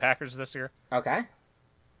face the Packers this year. Okay.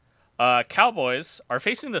 Cowboys are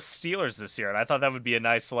facing the Steelers this year, and I thought that would be a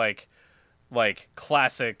nice, like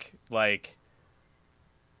classic,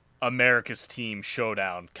 America's team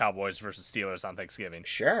showdown, Cowboys versus Steelers on Thanksgiving.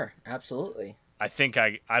 Sure, absolutely. I think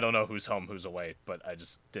I don't know who's home, who's away, but I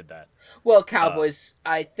just did that. Well, Cowboys,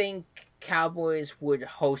 I think Cowboys would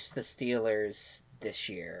host the Steelers this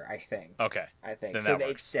year, I think. Okay. I think. Then so that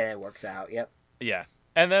works. Then it works out, yep. Yeah.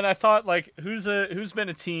 And then I thought, who's been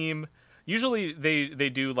a team, usually they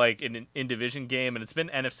do, an in-division game, and it's been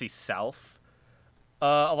NFC South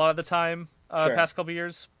a lot of the time Sure. past couple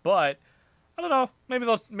years, but I don't know, maybe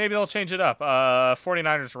they'll change it up.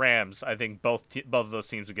 49ers Rams, I think both of those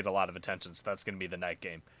teams would get a lot of attention, so that's going to be the night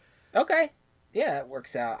game. Okay. Yeah, it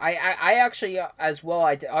works out. I actually, as well,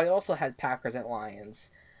 I also had Packers at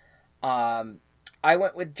Lions. I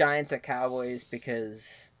went with Giants at Cowboys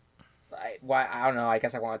because I don't know. I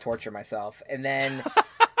guess I want to torture myself. And then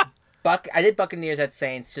I did Buccaneers at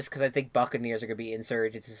Saints just because I think Buccaneers are going to be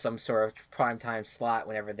inserted into some sort of primetime slot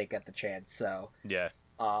whenever they get the chance. So yeah,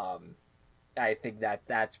 I think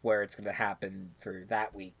that's where it's going to happen for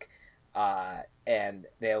that week. And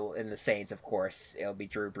in the Saints, of course, it'll be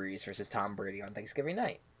Drew Brees versus Tom Brady on Thanksgiving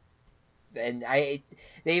night. And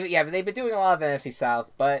they've been doing a lot of NFC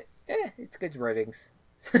South, but it's good ratings.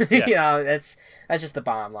 Yeah. That's just the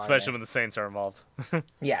bottom line. Especially when the Saints are involved.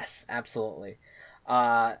 Yes, absolutely.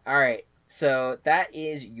 All right, so that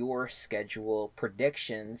is your schedule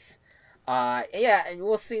predictions. And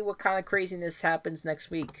we'll see what kind of craziness happens next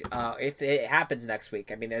week. If it happens next week.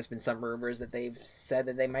 I mean, there's been some rumors that they've said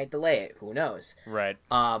that they might delay it. Who knows? Right.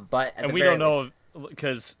 But we don't know,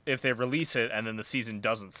 because if they release it and then the season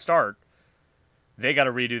doesn't start, they got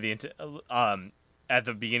to redo the at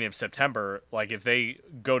the beginning of September. Like, if they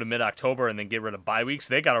go to mid-October and then get rid of bye weeks,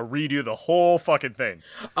 they got to redo the whole fucking thing.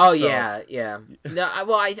 Oh, so, yeah. No,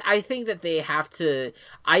 I think that they have to.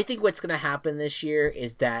 I think what's going to happen this year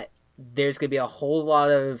is that there's going to be a whole lot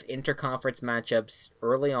of interconference matchups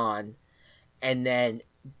early on, and then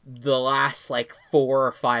the last 4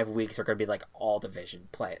 or 5 weeks are going to be all division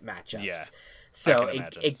play matchups. Yeah. So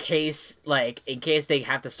in case they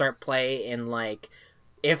have to start play in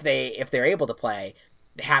if they're able to play,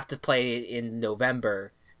 they have to play in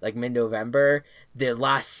November, mid-November. The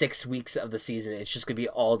last 6 weeks of the season, it's just gonna be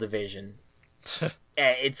all division.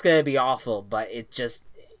 It's gonna be awful, but this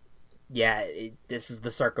is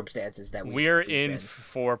the circumstances that we're in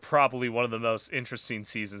for probably one of the most interesting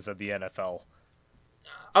seasons of the NFL.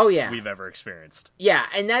 Oh yeah, we've ever experienced. Yeah,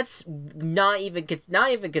 and that's not even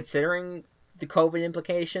considering the COVID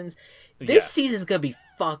implications. This season's gonna be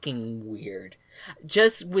fucking weird,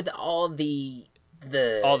 just with all the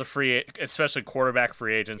free, especially quarterback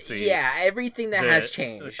free agency. Yeah, everything that has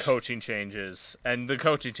changed. The coaching changes, and the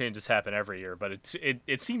coaching changes happen every year, but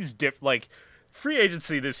it seems free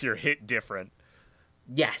agency this year hit different.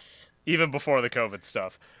 Yes, even before the COVID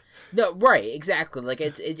stuff. No, right, exactly.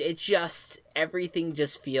 It just, everything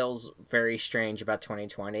just feels very strange about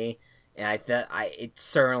 2020, and it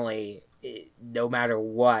certainly, no matter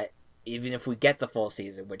what, even if we get the full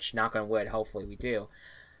season, which knock on wood, hopefully we do,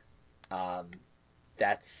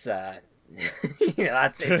 that's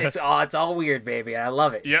it's all weird, baby. I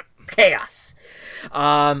love it. Yep. Chaos.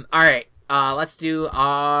 All right. Let's do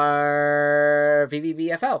our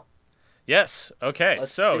VVBFL. Yes. Okay.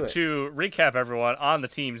 So to recap, everyone, on the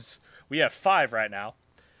teams, we have 5 right now.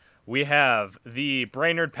 We have the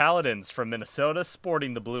Brainerd Paladins from Minnesota,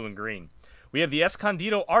 sporting the blue and green. We have the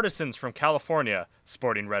Escondido Artisans from California,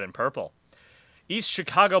 sporting red and purple. East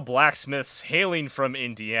Chicago Blacksmiths, hailing from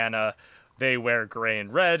Indiana, they wear gray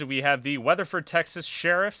and red. We have the Weatherford, Texas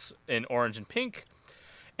Sheriffs in orange and pink.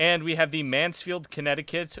 And we have the Mansfield,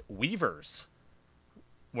 Connecticut Weavers,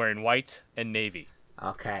 wearing white and navy.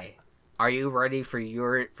 Okay. Are you ready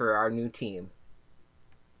for our new team?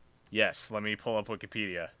 Yes, let me pull up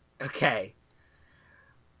Wikipedia. Okay.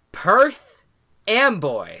 Perth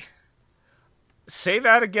Amboy. Say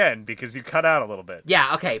that again, because you cut out a little bit.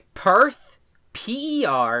 Yeah, okay. Perth,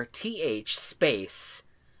 Perth space,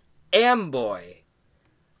 Amboy.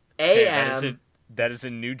 Okay, that is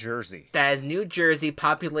in New Jersey. That is New Jersey,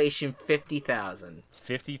 population 50,000.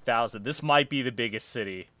 50,000. This might be the biggest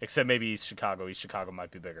city, except maybe East Chicago. East Chicago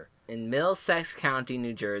might be bigger. In Middlesex County,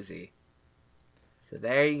 New Jersey. So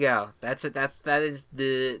there you go. That is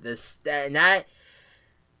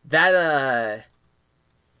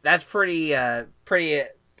that's pretty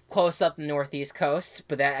close up the Northeast coast,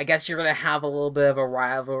 but I guess you're gonna have a little bit of a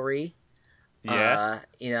rivalry. Yeah.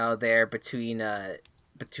 There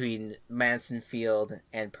between Mansfield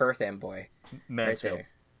and Perth Amboy. Mansfield.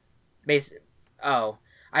 Right there.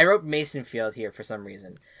 I wrote Masonfield here for some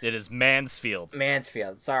reason. It is Mansfield.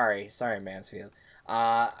 Mansfield. Sorry, Mansfield.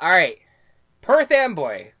 All right. Perth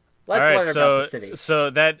Amboy. Let's learn about the city.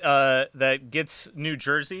 So that gets New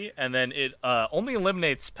Jersey, and then it only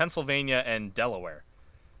eliminates Pennsylvania and Delaware.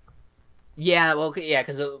 Yeah, well, yeah,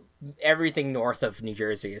 because everything north of New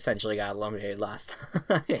Jersey essentially got eliminated last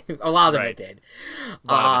time. A lot of it did.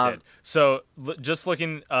 A lot of it did. So just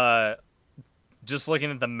looking at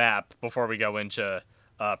the map before we go into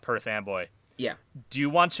Perth Amboy. Yeah. Do you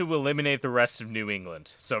want to eliminate the rest of New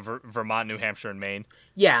England? So Vermont, New Hampshire, and Maine?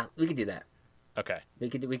 Yeah, we could do that. Okay. We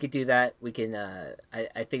could do that. We can.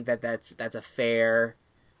 I think that's a fair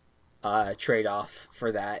trade off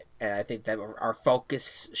for that, and I think that our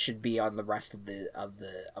focus should be on the rest of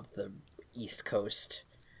the East Coast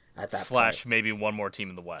at that point. Maybe one more team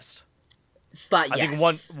in the West. I think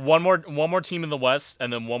one more team in the West,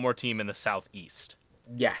 and then one more team in the Southeast.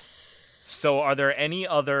 Yes. So, are there any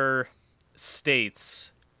other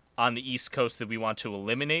states on the East Coast that we want to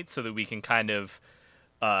eliminate so that we can kind of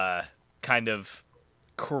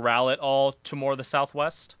corral it all to more the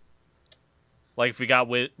Southwest? Like if we got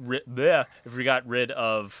rid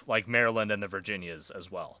of like Maryland and the Virginias as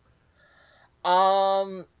well.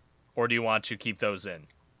 Or do you want to keep those in?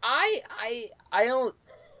 I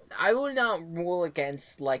would not rule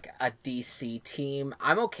against like a DC team.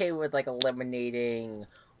 I'm okay with like eliminating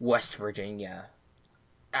West Virginia.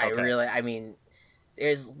 I mean,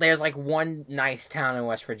 there's like one nice town in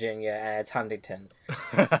West Virginia, and it's Huntington.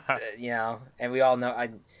 And we all know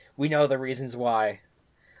we know the reasons why.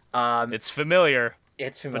 It's familiar.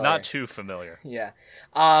 It's familiar, but not too familiar. Yeah.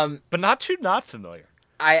 But not too not familiar.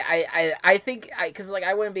 I think because like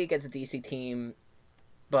I wouldn't be against a DC team,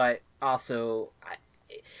 but also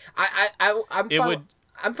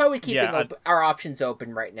I'm fine with keeping our options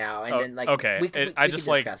open right now, and then like okay. I just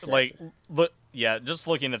like just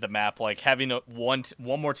looking at the map, like having one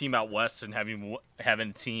more team out west and having a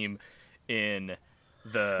team in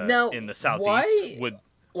the southeast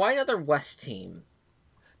why another west team?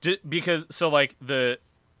 Because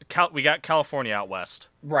we got California out west,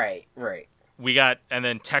 right. We got and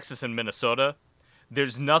then Texas and Minnesota.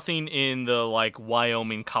 There's nothing in the like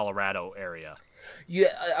Wyoming, Colorado area. Yeah.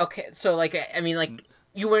 Okay. So like I mean like.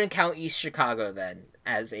 You wouldn't count East Chicago then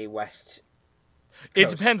as a West Coast. It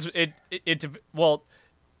depends. Well,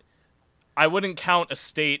 I wouldn't count a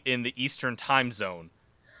state in the Eastern time zone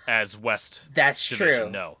as West. That's Division, true.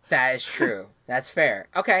 No, that is true. That's fair.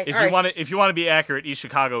 Okay. If you want to be accurate, East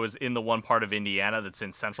Chicago is in the one part of Indiana that's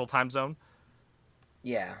in Central time zone.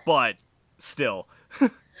 Yeah. But still.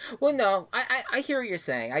 Well, no, I hear what you're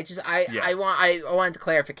saying. I wanted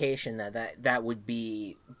clarification that would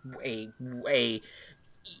be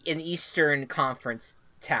an Eastern Conference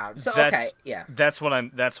town. So that's what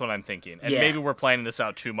I'm thinking. And maybe we're planning this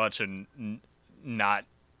out too much and not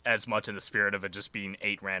as much in the spirit of it just being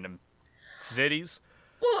 8 random cities.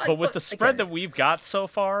 Well, but with the spread that we've got so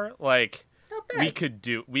far, like we could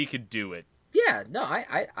do it. Yeah, no,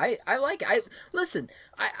 I like it. Listen,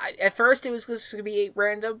 I at first it was going to be 8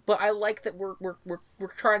 random, but I like that we're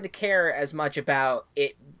trying to care as much about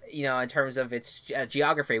it, in terms of its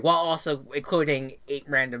geography, while also including 8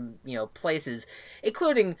 random, places,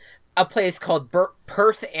 including a place called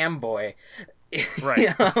Perth Amboy.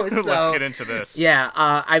 Right. Let's get into this.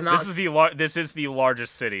 Yeah, This is the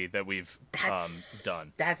largest city that we've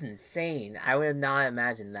done. That's insane. I would have not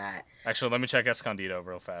imagined that. Actually, let me check Escondido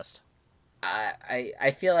real fast.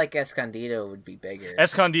 I feel like Escondido would be bigger.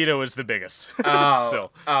 Escondido is the biggest. Oh,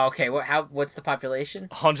 still. Oh, okay. What's the population?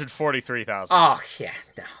 143,000. Oh yeah,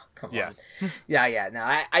 no, come on. Yeah. No,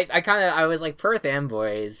 I was like Perth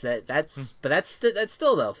Amboys. But that's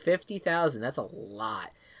still though 50,000. That's a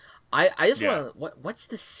lot. I just Yeah. want to. What's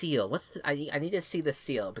the seal? I need to see the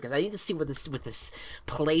seal because I need to see what this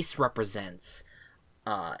place represents.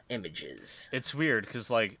 Images. It's weird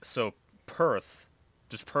because so Perth,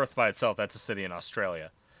 just Perth by itself, that's a city in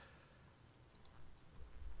Australia.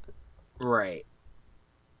 Right.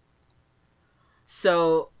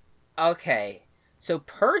 So, okay. So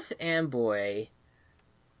Perth Amboy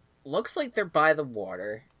looks like they're by the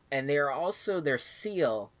water, and they're also their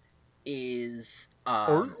seal is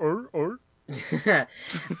is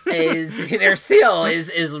their seal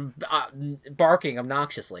is barking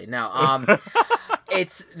obnoxiously. Now,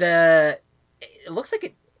 it looks like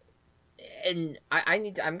it, and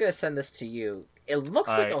I'm gonna send this to you. It looks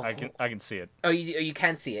like I can see it. Oh, you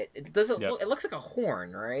can see it. It doesn't. Yep. It looks like a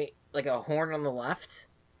horn, right? Like a horn on the left.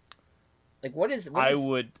 Like what is?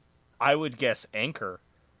 I would guess anchor.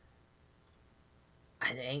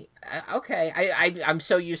 Okay. I'm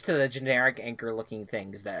so used to the generic anchor looking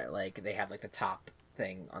things that like they have like the top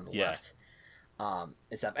thing on the left. And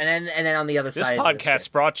stuff. And then on the other this side. This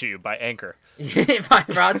podcast brought to you by Anchor. If I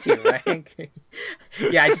brought to you by Anchor.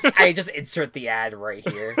 Yeah, I just insert the ad right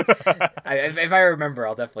here. If I remember,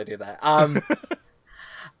 I'll definitely do that.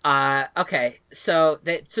 Okay, so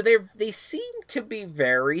they seem to be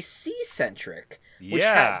very sea centric.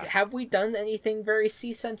 Yeah. Have we done anything very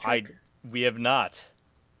sea centric? We have not.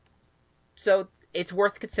 So it's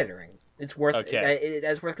worth considering. It's worth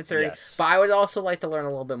it's worth considering. Yes. But I would also like to learn a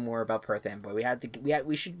little bit more about Perth Amboy.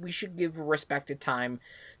 We should give respected time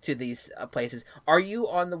to these places. Are you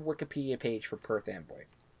on the Wikipedia page for Perth Amboy?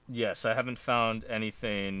 Yes, I haven't found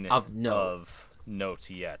anything of note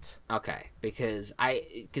yet. Okay, because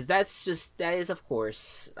that is of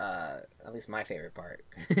course at least my favorite part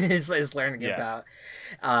is learning about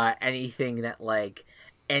anything that like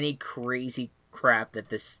any crazy crap that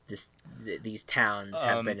these towns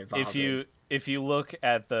have been involved in. If you look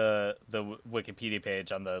at the Wikipedia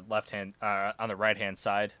page on the on the right hand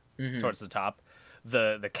side towards the top,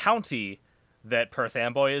 the county that Perth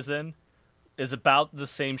Amboy is in is about the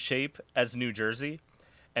same shape as New Jersey,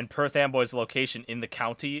 and Perth Amboy's location in the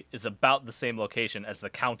county is about the same location as the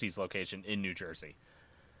county's location in New Jersey.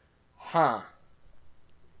 Huh.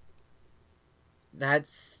 That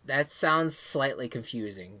sounds slightly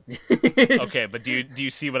confusing. Okay, but do you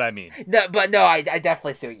see what I mean? No, I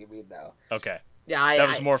definitely see what you mean though. Okay. Yeah, that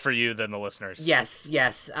was more for you than the listeners.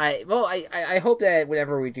 Yes. I hope that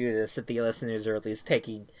whenever we do this, that the listeners are at least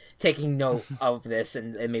taking note of this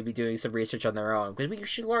and maybe doing some research on their own, because we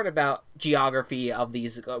should learn about geography of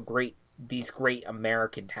these great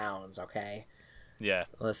American towns. Okay. Yeah.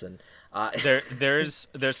 Listen. There's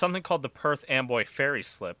something called the Perth Amboy Ferry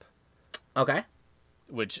Slip. Okay.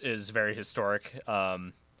 Which is very historic.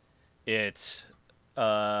 It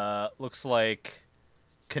looks like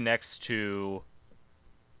connects to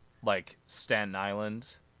like Staten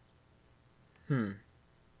Island.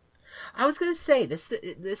 I was gonna say this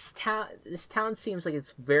town seems like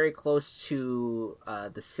it's very close to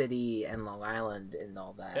the city and Long Island and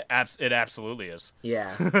all that. It absolutely is.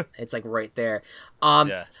 Yeah, it's like right there.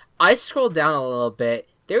 I scrolled down a little bit.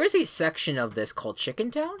 There is a section of this called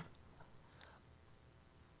Chicken Town.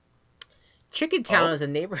 Chicken Town is a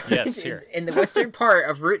neighborhood in the western part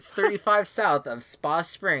of Route 35 south of Spa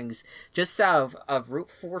Springs, just south of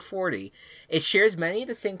Route 440. It shares many of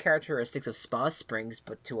the same characteristics of Spa Springs,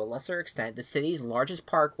 but to a lesser extent. The city's largest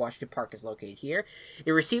park, Washington Park, is located here.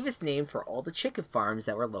 It received its name for all the chicken farms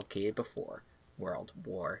that were located before World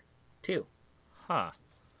War II. Huh.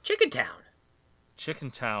 Chicken Town.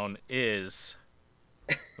 Chicken Town is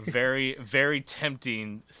a very, very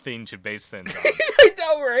tempting thing to base things on. I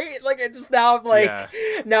know, right? Like, now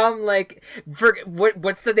I'm like,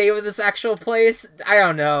 what's the name of this actual place? I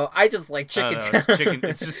don't know. I just like Chicken Town. It's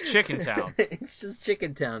just Chicken Town. It's just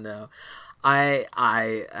Chicken Town now.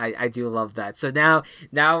 I do love that. So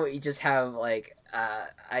now we just have like,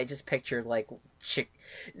 I just pictured like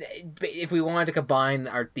if we wanted to combine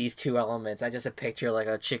these two elements, I just a picture like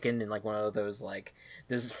a chicken in like one of those like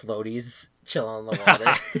those floaties chilling on the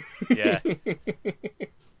water. Yeah.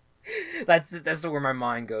 That's where my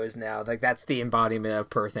mind goes now. Like that's the embodiment of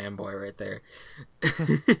Perth Amboy right there.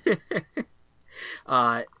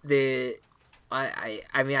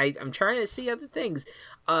 I'm trying to see other things.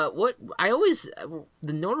 The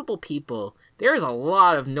notable people. There is a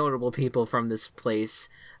lot of notable people from this place.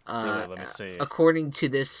 Really, let me see. According to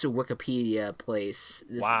this Wikipedia place.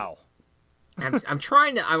 Wow. I'm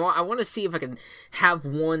trying to. I want to see if I can have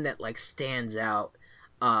one that like stands out.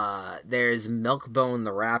 There's Milkbone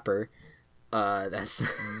the rapper. That's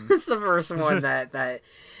the first one that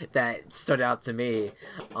stood out to me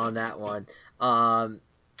on that one.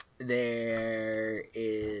 There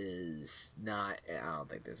is not. I don't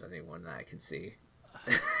think there's anyone that I can see.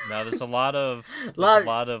 No, there's a lot of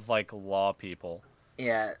like law people.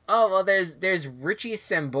 Yeah. Oh well, there's Richie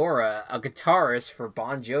Sambora, a guitarist for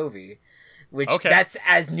Bon Jovi, which that's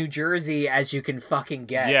as New Jersey as you can fucking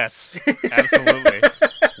get. Yes, absolutely.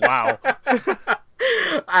 Wow.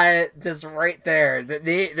 I just right there.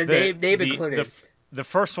 They've included. The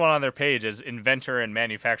first one on their page is inventor and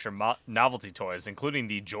manufacturer novelty toys, including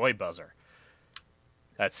the Joy Buzzer.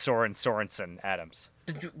 That's Soren Sorensen Adams.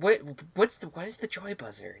 What is the Joy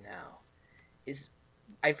Buzzer now?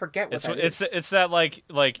 I forget what it's that like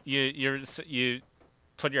you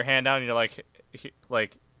put your hand down and you're like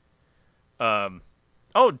oh,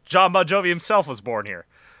 John Bon Jovi himself was born here.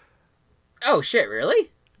 Oh shit!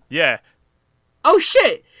 Really? Yeah. Oh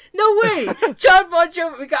shit! No way! John Bon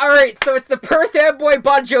Jovi. All right, so it's the Perth Amboy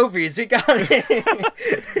Bon Jovis. We got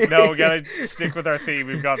it. No, we gotta stick with our theme.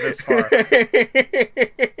 We've got this far.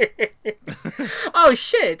 Oh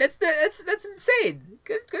shit! That's insane.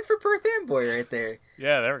 Good for Perth Amboy right there.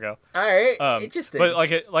 Yeah, there we go. All right, interesting. But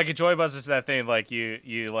like a Joy Buzzer's that thing. Like you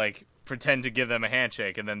like pretend to give them a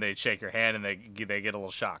handshake and then they shake your hand and they get a little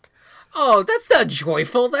shock. Oh, that's not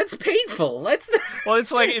joyful. That's painful. That's not... Well,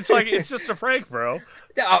 it's just a prank, bro.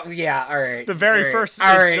 Oh yeah, all right. The very first,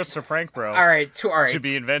 it's just a prank, bro. All right, to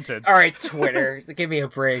be invented. All right, Twitter, give me a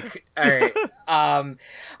break. All right, all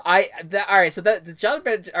right. So the John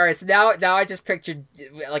Bon. All right, so now I just pictured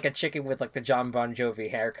like a chicken with like the John Bon Jovi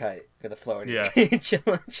haircut with a floaty. Yeah,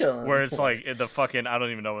 chilling. Where it's like the fucking I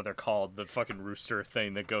don't even know what they're called. The fucking rooster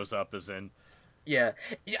thing that goes up is in. Yeah,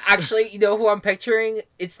 actually, you know who I'm picturing?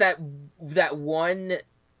 It's that one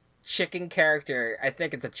chicken character. I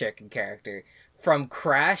think it's a chicken character from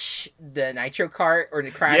Crash, the Nitro Kart, or the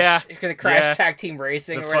Crash Tag Team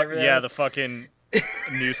Racing, or whatever. Yeah, the fucking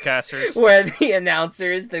newscasters, where the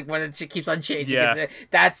announcers, the one that keeps on changing. Yeah.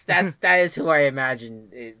 That is who I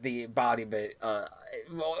imagine the embodiment.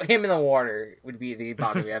 Him in the water would be the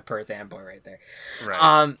embodiment of Perth Amboy right there.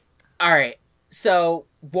 Right. All right. So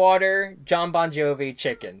water, John Bon Jovi,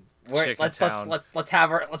 chicken. Let's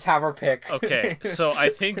have our pick. Okay, so I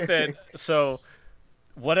think that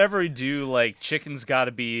whatever we do, like chicken's got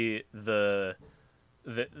to be the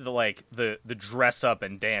dress up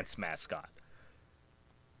and dance mascot.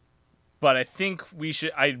 But I think we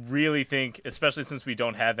should. I really think, especially since we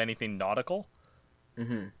don't have anything nautical,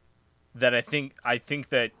 that I think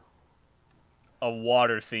that a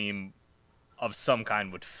water theme of some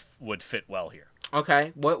kind would fit well here.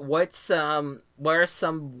 Okay. What are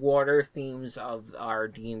some water themes of our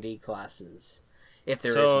D&D classes, if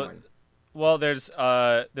there is one? Well, there's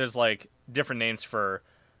like different names for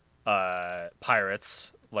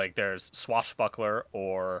pirates. Like there's swashbuckler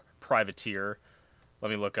or privateer.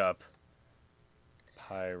 Let me look up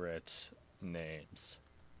pirate names.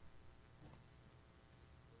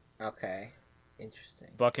 Okay. Interesting.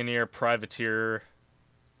 Buccaneer, privateer.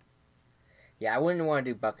 Yeah, I wouldn't want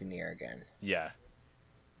to do Buccaneer again. Yeah.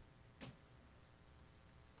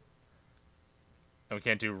 And we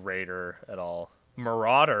can't do Raider at all.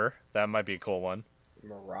 Marauder, that might be a cool one.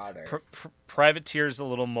 Marauder. Privateer's a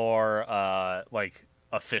little more, like,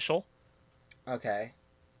 official. Okay.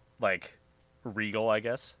 Like, regal, I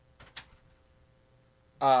guess.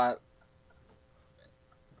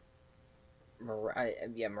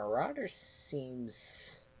 Marauder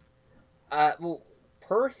seems... well...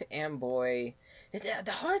 Perth Amboy.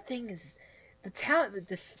 The hard thing is the town.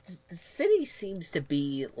 The city seems to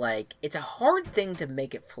be like it's a hard thing to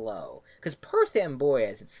make it flow because Perth Amboy,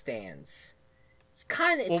 as it stands, it's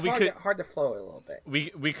kind of hard to flow a little bit.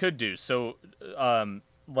 We could do so.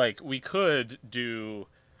 Like we could do.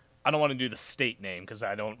 I don't want to do the state name because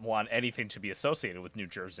I don't want anything to be associated with New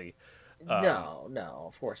Jersey. No,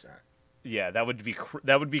 of course not. Yeah, that would be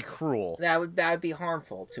cruel. That would be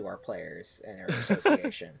harmful to our players and our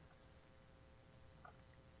association.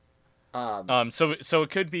 So it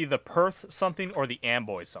could be the Perth something or the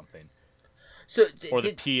Amboy something. So or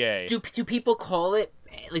the PA. Do people call it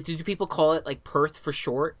like? Do people call it like Perth for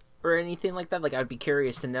short or anything like that? Like, I'd be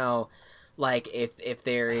curious to know, like if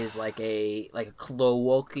there is like a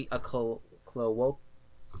colloquial.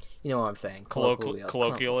 You know what I'm saying?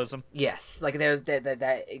 Colloquialism. Yes, like there's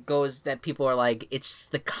that it goes that people are like it's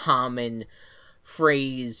the common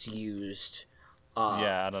phrase used.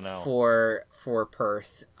 I don't know for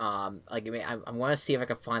Perth. Like I want to see if I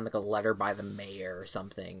can find like a letter by the mayor or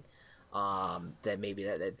something. That maybe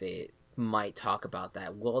that they might talk about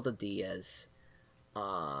that. Wilda Diaz. Do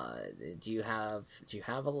you have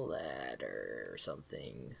a letter or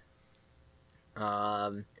something?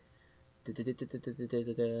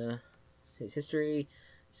 His history.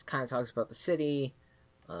 Just kind of talks about the city,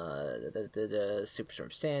 the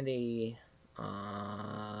Superstorm Sandy.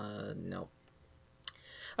 No.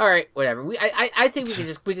 All right, whatever. I think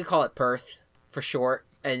we could call it Perth for short,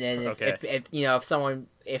 and then if someone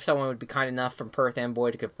would be kind enough from Perth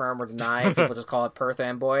Amboy to confirm or deny, people just call it Perth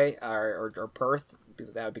Amboy or Perth.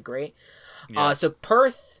 That would be great. Yeah. So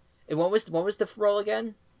Perth. And what was the role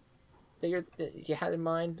again that you had in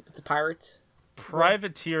mind with the Pirates?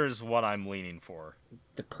 Privateer is what I'm leaning for.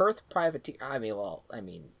 The Perth Privateer.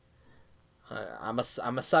 I'm a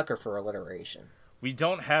sucker for alliteration. We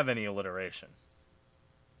don't have any alliteration.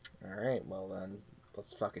 All right, well then,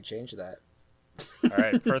 let's fucking change that. All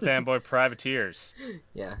right, Perth Amboy Privateers.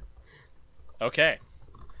 Yeah. Okay.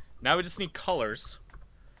 Now we just need colors.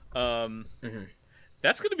 That's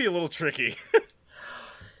going to be a little tricky.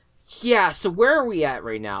 Yeah, so where are we at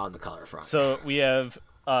right now on the color front? So we have,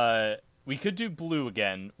 we could do blue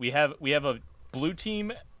again. We have a blue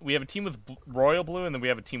team. We have a team with royal blue, and then we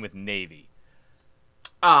have a team with navy.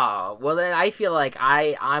 Oh, well then I feel like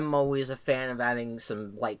I'm always a fan of adding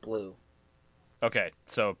some light blue. Okay,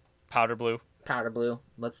 so powder blue. Powder blue.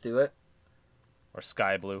 Let's do it. Or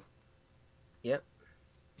sky blue. Yep.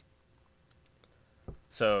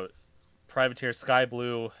 So, Privateer, sky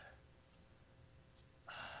blue.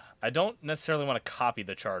 I don't necessarily want to copy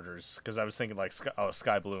the Chargers because I was thinking like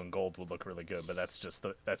sky blue and gold would look really good, but that's just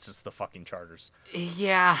the fucking Chargers.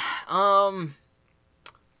 Yeah.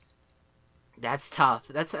 That's tough.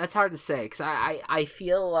 That's hard to say because I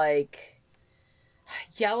feel like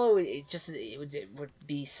yellow. It would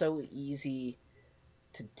be so easy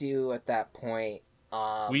to do at that point.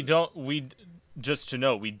 We don't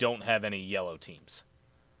have any yellow teams.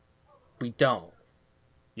 We don't.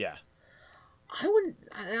 Yeah.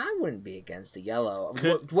 I wouldn't be against the yellow.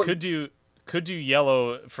 Could do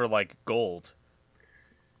yellow for like gold.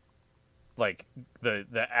 Like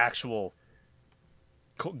the actual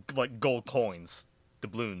like gold coins,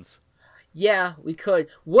 doubloons. Yeah, we could.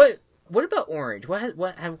 What about orange?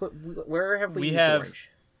 Where have we used orange?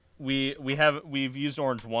 We've used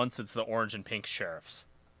orange once. It's the orange and pink sheriffs.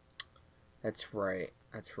 That's right.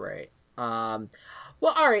 Well,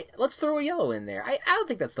 all right. Let's throw a yellow in there. I don't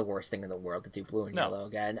think that's the worst thing in the world to do blue and yellow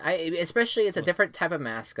again. Especially it's a different type of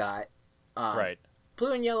mascot. Right.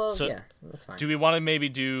 Blue and yellow. So yeah, that's fine. Do we want to maybe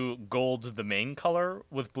do gold the main color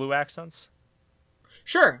with blue accents?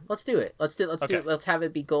 Sure. Let's do it. Let's do it. Let's have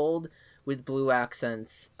it be gold with blue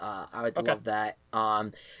accents. I would love that.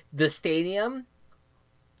 The stadium.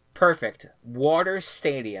 Perfect. Water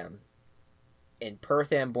Stadium in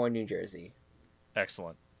Perth Amboy, New Jersey.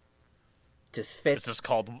 Excellent. Just fits. It's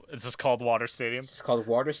just called Water Stadium. It's called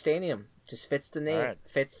Water Stadium. Just fits the name. Right.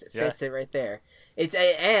 Fits it right there.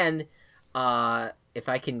 And if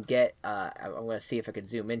I can get, I'm gonna see if I can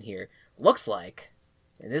zoom in here. Looks like,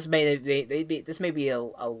 and this may be a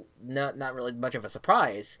not really much of a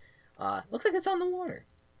surprise. Looks like it's on the water.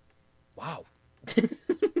 Wow.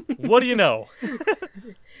 What do you know?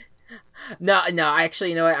 No. Actually,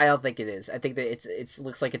 you know what? I don't think it is. I think that it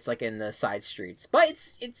looks like it's like in the side streets, but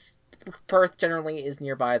it's Perth generally is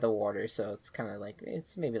nearby the water, so it's kind of like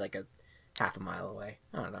it's maybe like a half a mile away.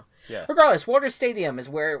 I don't know. Yeah. Regardless, Water Stadium is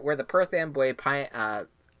where the Perth Amboy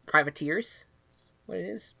Privateers. What it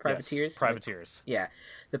is? Privateers. Yes, Privateers. Yeah.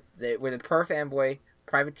 Where the Perth Amboy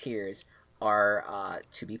Privateers are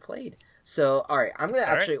to be played. So, all right, I'm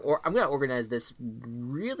gonna organize this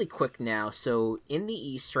really quick now. So, in the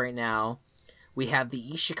East right now, we have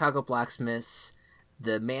the East Chicago Blacksmiths,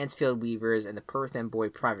 the Mansfield Weavers, and the Perth Amboy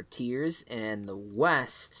Privateers. And in the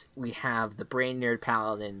West, we have the Brain Nerd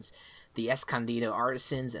Paladins, the Escondido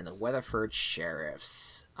Artisans, and the Weatherford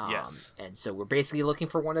Sheriffs. Yes. And so we're basically looking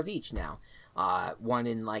for one of each now. One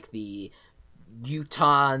in like the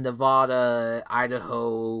Utah, Nevada,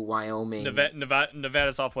 Idaho, Wyoming.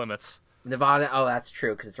 Nevada's off limits. Nevada, oh, that's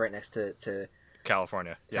true, because it's right next to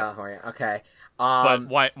California. California, okay.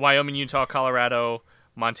 But Wyoming, Utah, Colorado,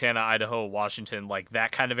 Montana, Idaho, Washington, like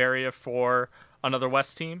that kind of area for another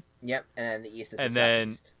West team. Yep, and then the East is and the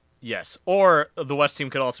then Southeast. Yes, or the West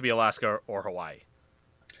team could also be Alaska or Hawaii.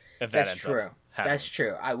 If that That's true. That's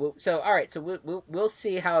true. So all right. So we'll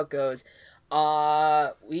see how it goes.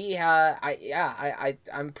 I'm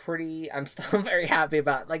still very happy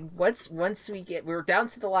about like once we're down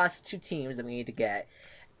to the last two teams that we need to get.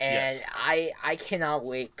 And yes. I cannot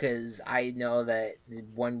wait because I know that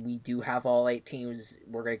when we do have all 8 teams,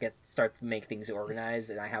 we're going to start to make things organized,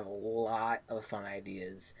 and I have a lot of fun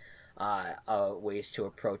ideas, ways to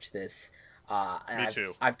approach this. Me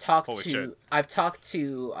too. I've talked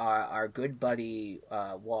to our good buddy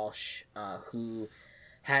Walsh, who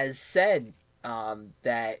has said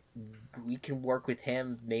that we can work with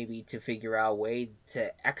him maybe to figure out a way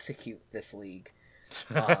to execute this league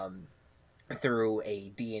through a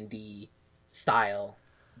D&D style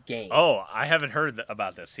game. Oh, I haven't heard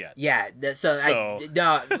about this yet. Yeah, because I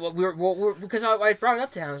brought it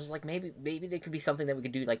up to him. I was just like, maybe there could be something that we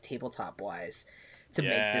could do like tabletop wise to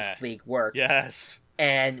make this league work. Yes,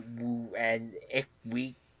 and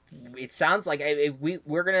it sounds like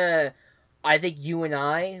we're gonna. I think you and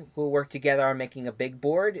I will work together on making a big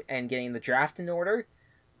board and getting the draft in order.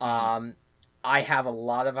 I have a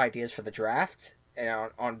lot of ideas for the draft and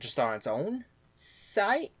on its own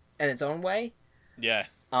site and its own way. Yeah.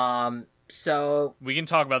 So we can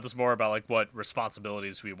talk about this more about like what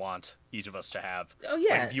responsibilities we want each of us to have. Oh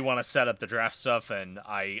yeah. Like if you want to set up the draft stuff, and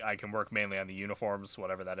I can work mainly on the uniforms,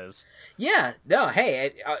 whatever that is. Yeah. No.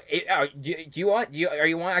 Hey, do you want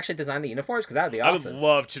to actually design the uniforms? Because that would be awesome. I would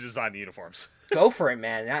love to design the uniforms. Go for it,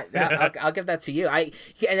 man. I'll give that to you. And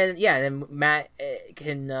then Matt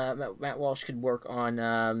Walsh could work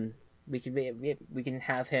on. We can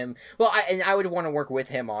have him. Well, I would want to work with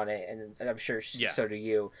him on it, and I'm sure so do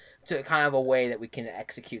you. To kind of a way that we can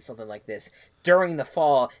execute something like this during the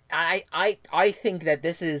fall. I think that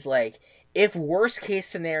this is like, if worst case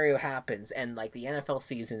scenario happens and like the NFL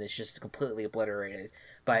season is just completely obliterated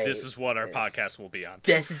by this is what our podcast will be on.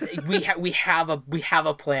 This is we have a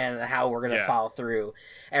plan of how we're gonna follow through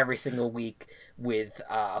every single week with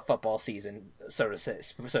a football season, so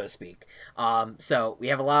to speak. So we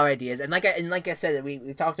have a lot of ideas, and like I said,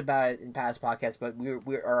 we've talked about it in past podcasts, but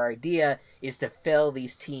our idea is to fill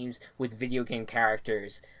these teams with video game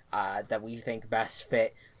characters that we think best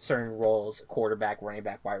fit certain roles: quarterback, running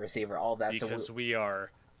back, wide receiver, all that. Because we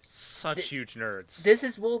are such huge nerds. This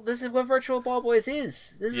is what Virtual Ball Boys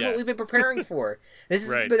is. This is what we've been preparing for.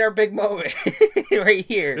 This has been our big moment right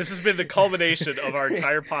here. This has been the culmination of our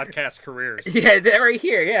entire podcast careers. Yeah, right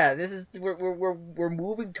here. Yeah, this is we're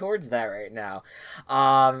moving towards that right now.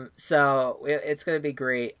 So it's gonna be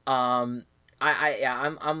great. I'm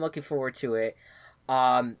looking forward to it.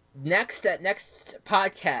 Next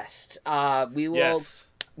podcast, we will. Yes.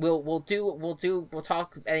 We'll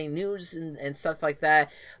talk any news and stuff like that,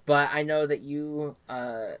 but I know that you,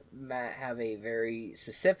 Matt, have a very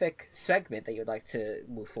specific segment that you'd like to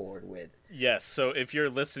move forward with. Yes, so if you're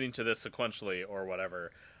listening to this sequentially or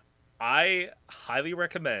whatever, I highly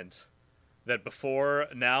recommend that before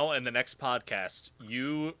now and the next podcast,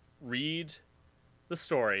 you read the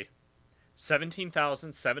story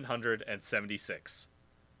 17,776,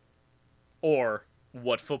 or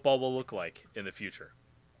What Football Will Look Like in the Future.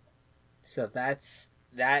 So that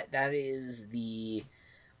is the.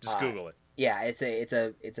 Just Google it. Yeah, it's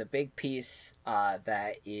a big piece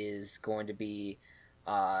that is going to be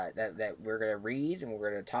that we're gonna read and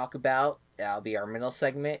we're gonna talk about. That'll be our middle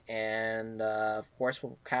segment, and of course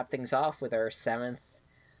we'll cap things off with our 7th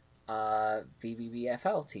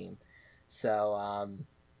VBBFL team. So I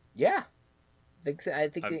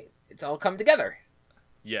think it's all come together.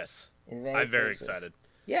 Yes, I'm very excited.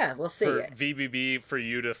 Yeah, we'll see. For VBB, for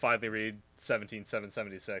you to finally read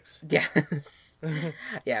 17,776. Yes.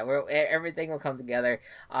 Yeah, everything will come together.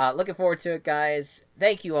 Looking forward to it, guys.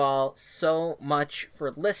 Thank you all so much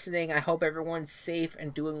for listening. I hope everyone's safe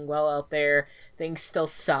and doing well out there. Things still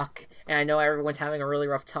suck, and I know everyone's having a really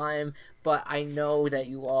rough time, but I know that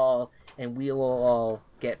you all, and we will all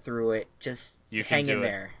get through it. Just hang in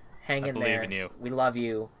there. Hang in there. I believe in you. We love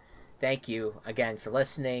you. Thank you again for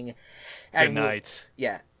listening. Good night.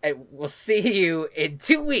 And we'll see you in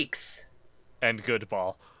 2 weeks. And good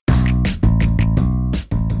ball.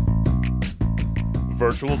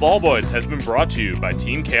 Virtual Ball Boys has been brought to you by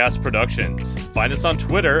Team Chaos Productions. Find us on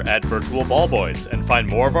Twitter at Virtual Ball Boys and find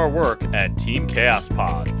more of our work at Team Chaos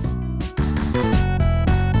Pods.